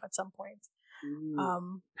to have at some point.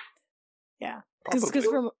 Yeah.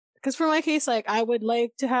 Because for my case, like, I would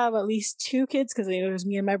like to have at least 2 kids because there's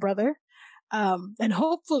me and my brother. And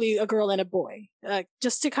hopefully a girl and a boy,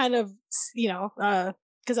 just to kind of,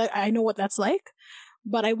 because I know what that's like.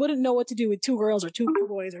 but I wouldn't know what to do with 2 girls or 2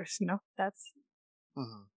 boys, or that's.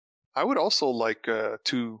 Mm-hmm. I would also like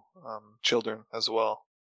 2 children as well,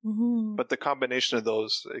 but the combination of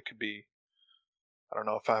those, it could be. I don't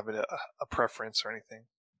know if I have a preference or anything.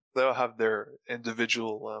 They'll have their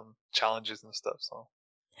individual challenges and stuff. So,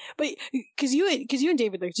 but because you and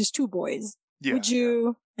David, like, just 2 boys, would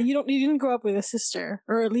you? Yeah. And you didn't grow up with a sister,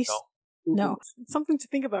 or at least no. It's something to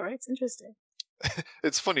think about, right? It's interesting.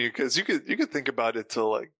 It's funny because you could think about it till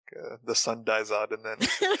like the sun dies out, and then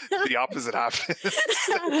the opposite happens.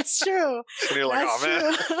 That's true. And you're like,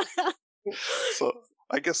 oh man. So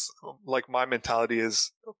I guess like my mentality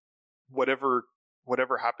is whatever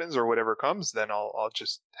happens or whatever comes, then I'll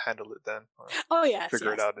just handle it then. Oh yeah,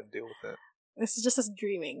 figure it out and deal with it. This is just us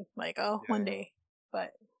dreaming, like one day,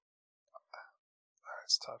 but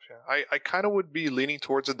it's tough. Yeah, I kind of would be leaning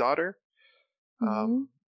towards a daughter.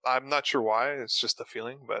 I'm not sure why. It's just a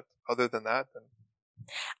feeling, but other than that, then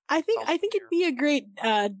I think it'd be a great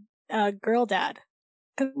girl dad.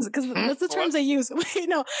 Because that's the terms they use.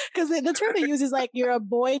 No, because the term they use is like you're a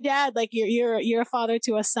boy dad, like you're a father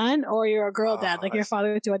to a son, or you're a girl dad, like you're a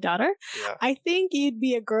father to a daughter. Yeah. I think you'd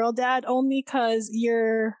be a girl dad only because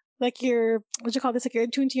you're what you call this, like you're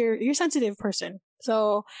attuned to you're a sensitive person,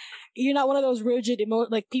 so you're not one of those rigid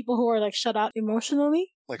like people who are like shut out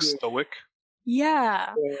emotionally, like stoic.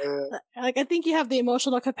 Yeah. Like I think you have the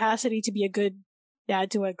emotional capacity to be a good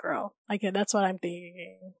dad to a girl. Like that's what I'm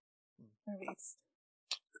thinking. At least.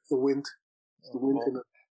 The wind. The wind.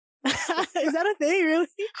 Is that a thing, really?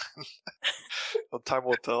 Well, time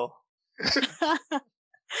will tell.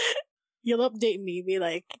 You'll update me, be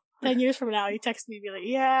like, 10 years from now, you text me, be like,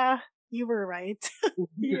 yeah, you were right.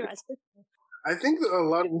 You're right. I think a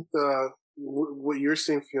lot with what you're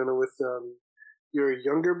saying, Fiona, with your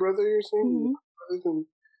younger brother, you're saying, mm-hmm.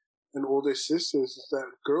 and older sisters, is that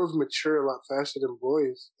girls mature a lot faster than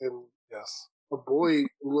boys. And yes, a boy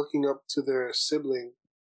looking up to their sibling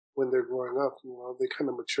when they're growing up, you know, they kind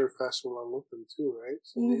of mature faster along with them too, right?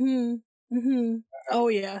 So oh,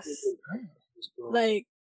 yes. Like,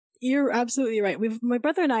 you're absolutely right. My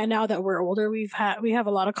brother and I, now that we're older, we have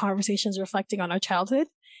a lot of conversations reflecting on our childhood,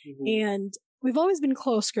 and we've always been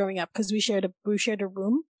close growing up because we shared a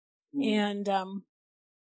room, and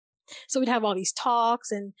so we'd have all these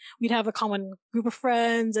talks, and we'd have a common group of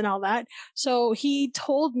friends and all that. So he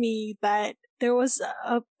told me that there was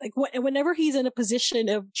whenever he's in a position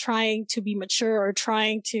of trying to be mature or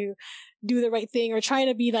trying to do the right thing or trying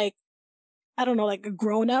to be like, I don't know, like a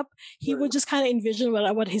grown up, he would just kind of envision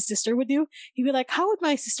what his sister would do. He'd be like, how would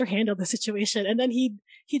my sister handle the situation? And then he'd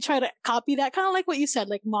try to copy that, kind of like what you said,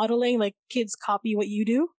 like modeling, like kids copy what you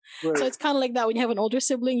do. Right. So it's kind of like that when you have an older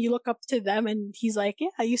sibling, you look up to them and he's like, yeah,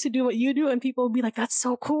 I used to do what you do. And people would be like, that's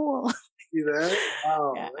so cool. See that?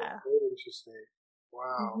 Wow. Yeah. That's very interesting.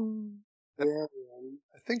 Wow. Mm-hmm. Yeah.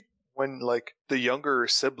 I think when like the younger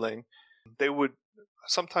sibling, they would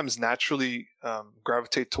sometimes naturally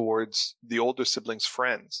gravitate towards the older siblings'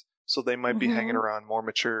 friends. So they might be hanging around more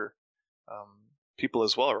mature people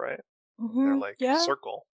as well, right? They're like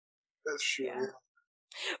circle. That's true. Yeah.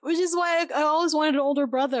 Which is why I always wanted an older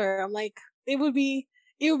brother. I'm like, it would be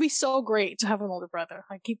so great to have an older brother.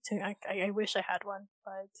 I wish I had one,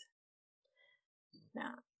 but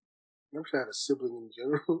nah. I wish I had a sibling in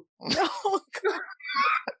general. Oh, God.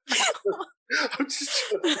 I'm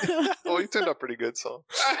just well, you turned out pretty good, so.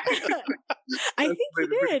 I think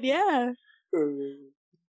you did, yeah.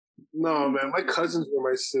 No, man, my cousins were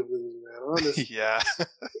my siblings, man. Honestly. Yeah.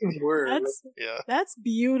 That's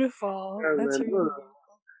beautiful. Yeah, that's man, really beautiful.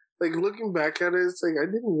 Like, looking back at it, it's like, I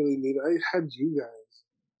didn't really need it. I had you guys.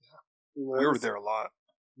 Yeah. You know, we were there a lot.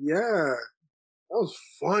 Yeah. That was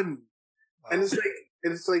fun. Wow. And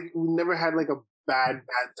it's like we never had like a bad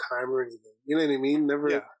time or anything. You know what I mean? Never.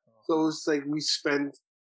 Yeah. So it's like we spent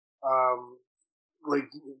like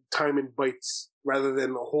time in bites rather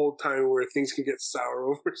than a whole time where things can get sour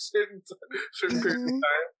over certain period of time.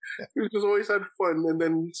 We just always had fun, and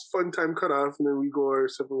then fun time cut off, and then we go our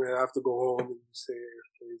separate way. I have to go home and stay at your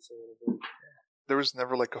place or whatever. There was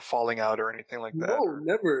never like a falling out or anything like that. No,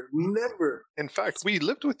 never. In fact, we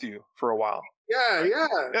lived with you for a while. Yeah.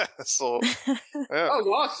 Yeah, so that was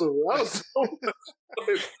awesome. That was so much fun.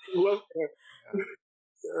 I love that.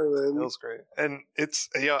 Yeah, man. That was great. And it's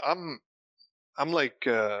I'm like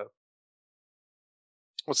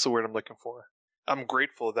what's the word I'm looking for? I'm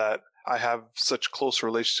grateful that I have such close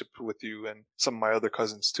relationship with you and some of my other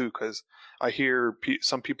cousins too, because I hear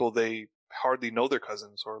some people, they hardly know their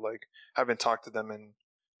cousins or like haven't talked to them in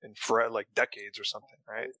for like decades or something,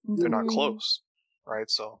 right? They're not close, right?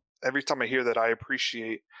 So every time I hear that, I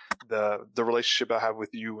appreciate the relationship I have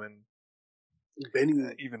with you and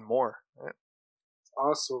Benny. even more. Right?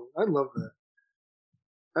 Awesome. I love that.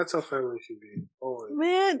 That's how family should be. Always.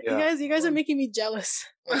 Man, you guys are making me jealous.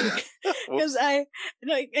 Because I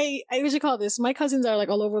usually call this. My cousins are like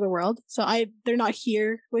all over the world, so they're not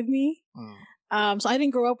here with me. So I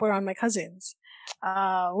didn't grow up around my cousins,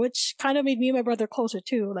 which kind of made me and my brother closer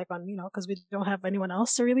too. Like because we don't have anyone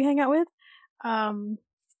else to really hang out with.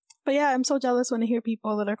 But yeah, I'm so jealous when I hear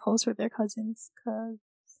people that are close with their cousins because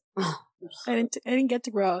I didn't get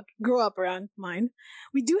to grow up around mine.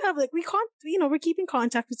 We do have we're keeping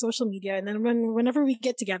contact with social media, and then whenever we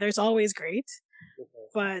get together, it's always great.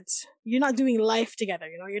 But you're not doing life together,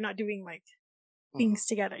 you're not doing like things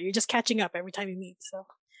together. You're just catching up every time you meet. So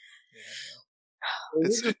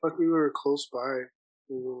it's just lucky we were close by,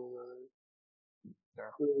 in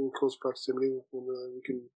close proximity, when we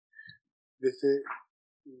can visit,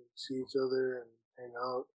 and see each other, and hang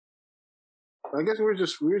out. I guess we were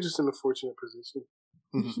just in a fortunate position.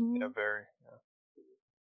 Yeah, very.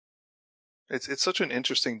 Yeah. It's such an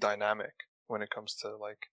interesting dynamic when it comes to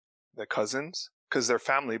like the cousins, because they're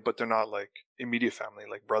family, but they're not like immediate family,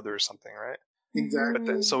 like brother or something, right? Exactly. But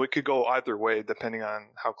then, so it could go either way depending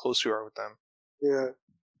on how close you are with them. Yeah.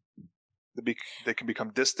 They can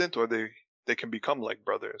become distant, or they can become like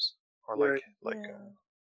brothers, or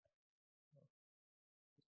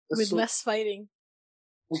with less fighting.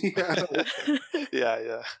 Yeah.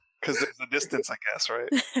 yeah. Because there's a distance, I guess, right?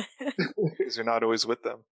 Because you're not always with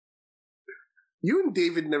them. You and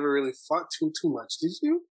David never really fought too much, did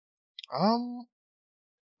you?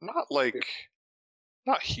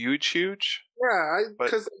 Not huge. Yeah,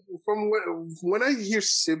 because from when I hear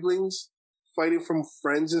siblings fighting from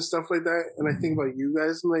friends and stuff like that, and I think about you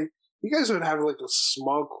guys, I'm like, you guys would have like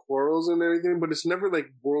small quarrels and everything, but it's never like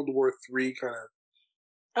World War III kind of.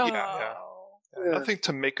 Yeah. Nothing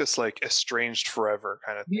to make us like estranged forever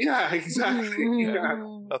kind of thing. Yeah, exactly. Yeah.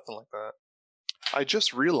 Nothing like that. I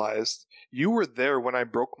just realized you were there when I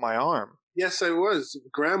broke my arm. Yes, I was.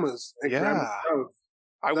 Grandma's. Grandma's house.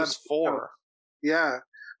 I was 4. Yeah.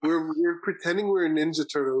 We're pretending we're Ninja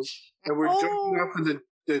Turtles, and we're jumping off of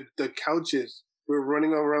the couches. We're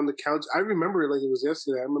running around the couch. I remember it like it was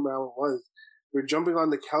yesterday. I remember how it was. We're jumping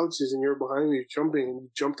on the couches, and you're behind me jumping, and you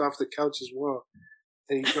jumped off the couch as well.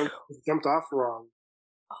 And you jumped off wrong.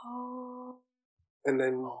 Oh. And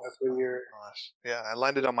then that's when you're... Gosh. Yeah, I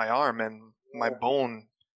landed on my arm, and my bone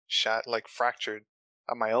fractured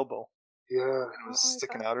at my elbow. Yeah. It was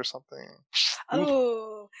sticking out or something.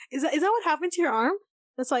 Oh. Is that what happened to your arm?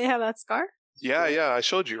 That's why you have that scar? Yeah, I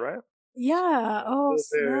showed you, right? Yeah. Oh,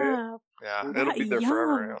 snap. Yeah, it'll be there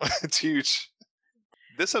forever. It's huge.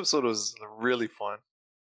 This episode was really fun.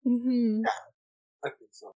 Mm-hmm. I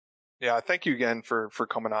think so. Yeah, thank you again for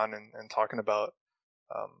coming on and talking about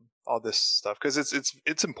all this stuff, because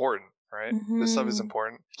it's important, right? This stuff is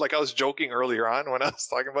important. Like I was joking earlier on when I was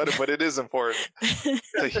talking about it, but it is important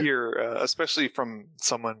to hear, especially from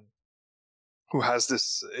someone who has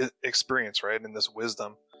this experience, right, and this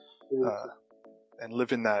wisdom, and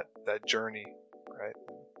living that journey, right?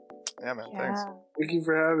 Yeah, man. Yeah. Thanks. Thank you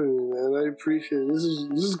for having me, man. I appreciate it. This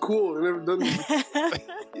is cool. I've never done this.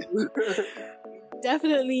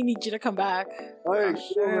 Definitely need you to come back. All right,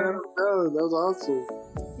 sure. That was awesome.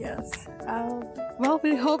 Yes. Well,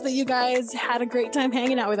 we hope that you guys had a great time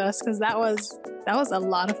hanging out with us, because that was a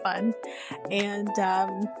lot of fun. And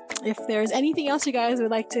if there's anything else you guys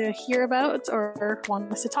would like to hear about or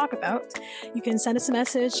want us to talk about, you can send us a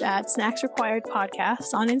message at Snacks Required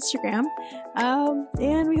Podcast on Instagram.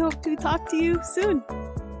 And we hope to talk to you soon.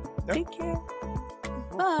 Yep. Take care.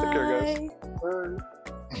 Bye. Take care, guys.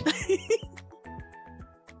 Bye.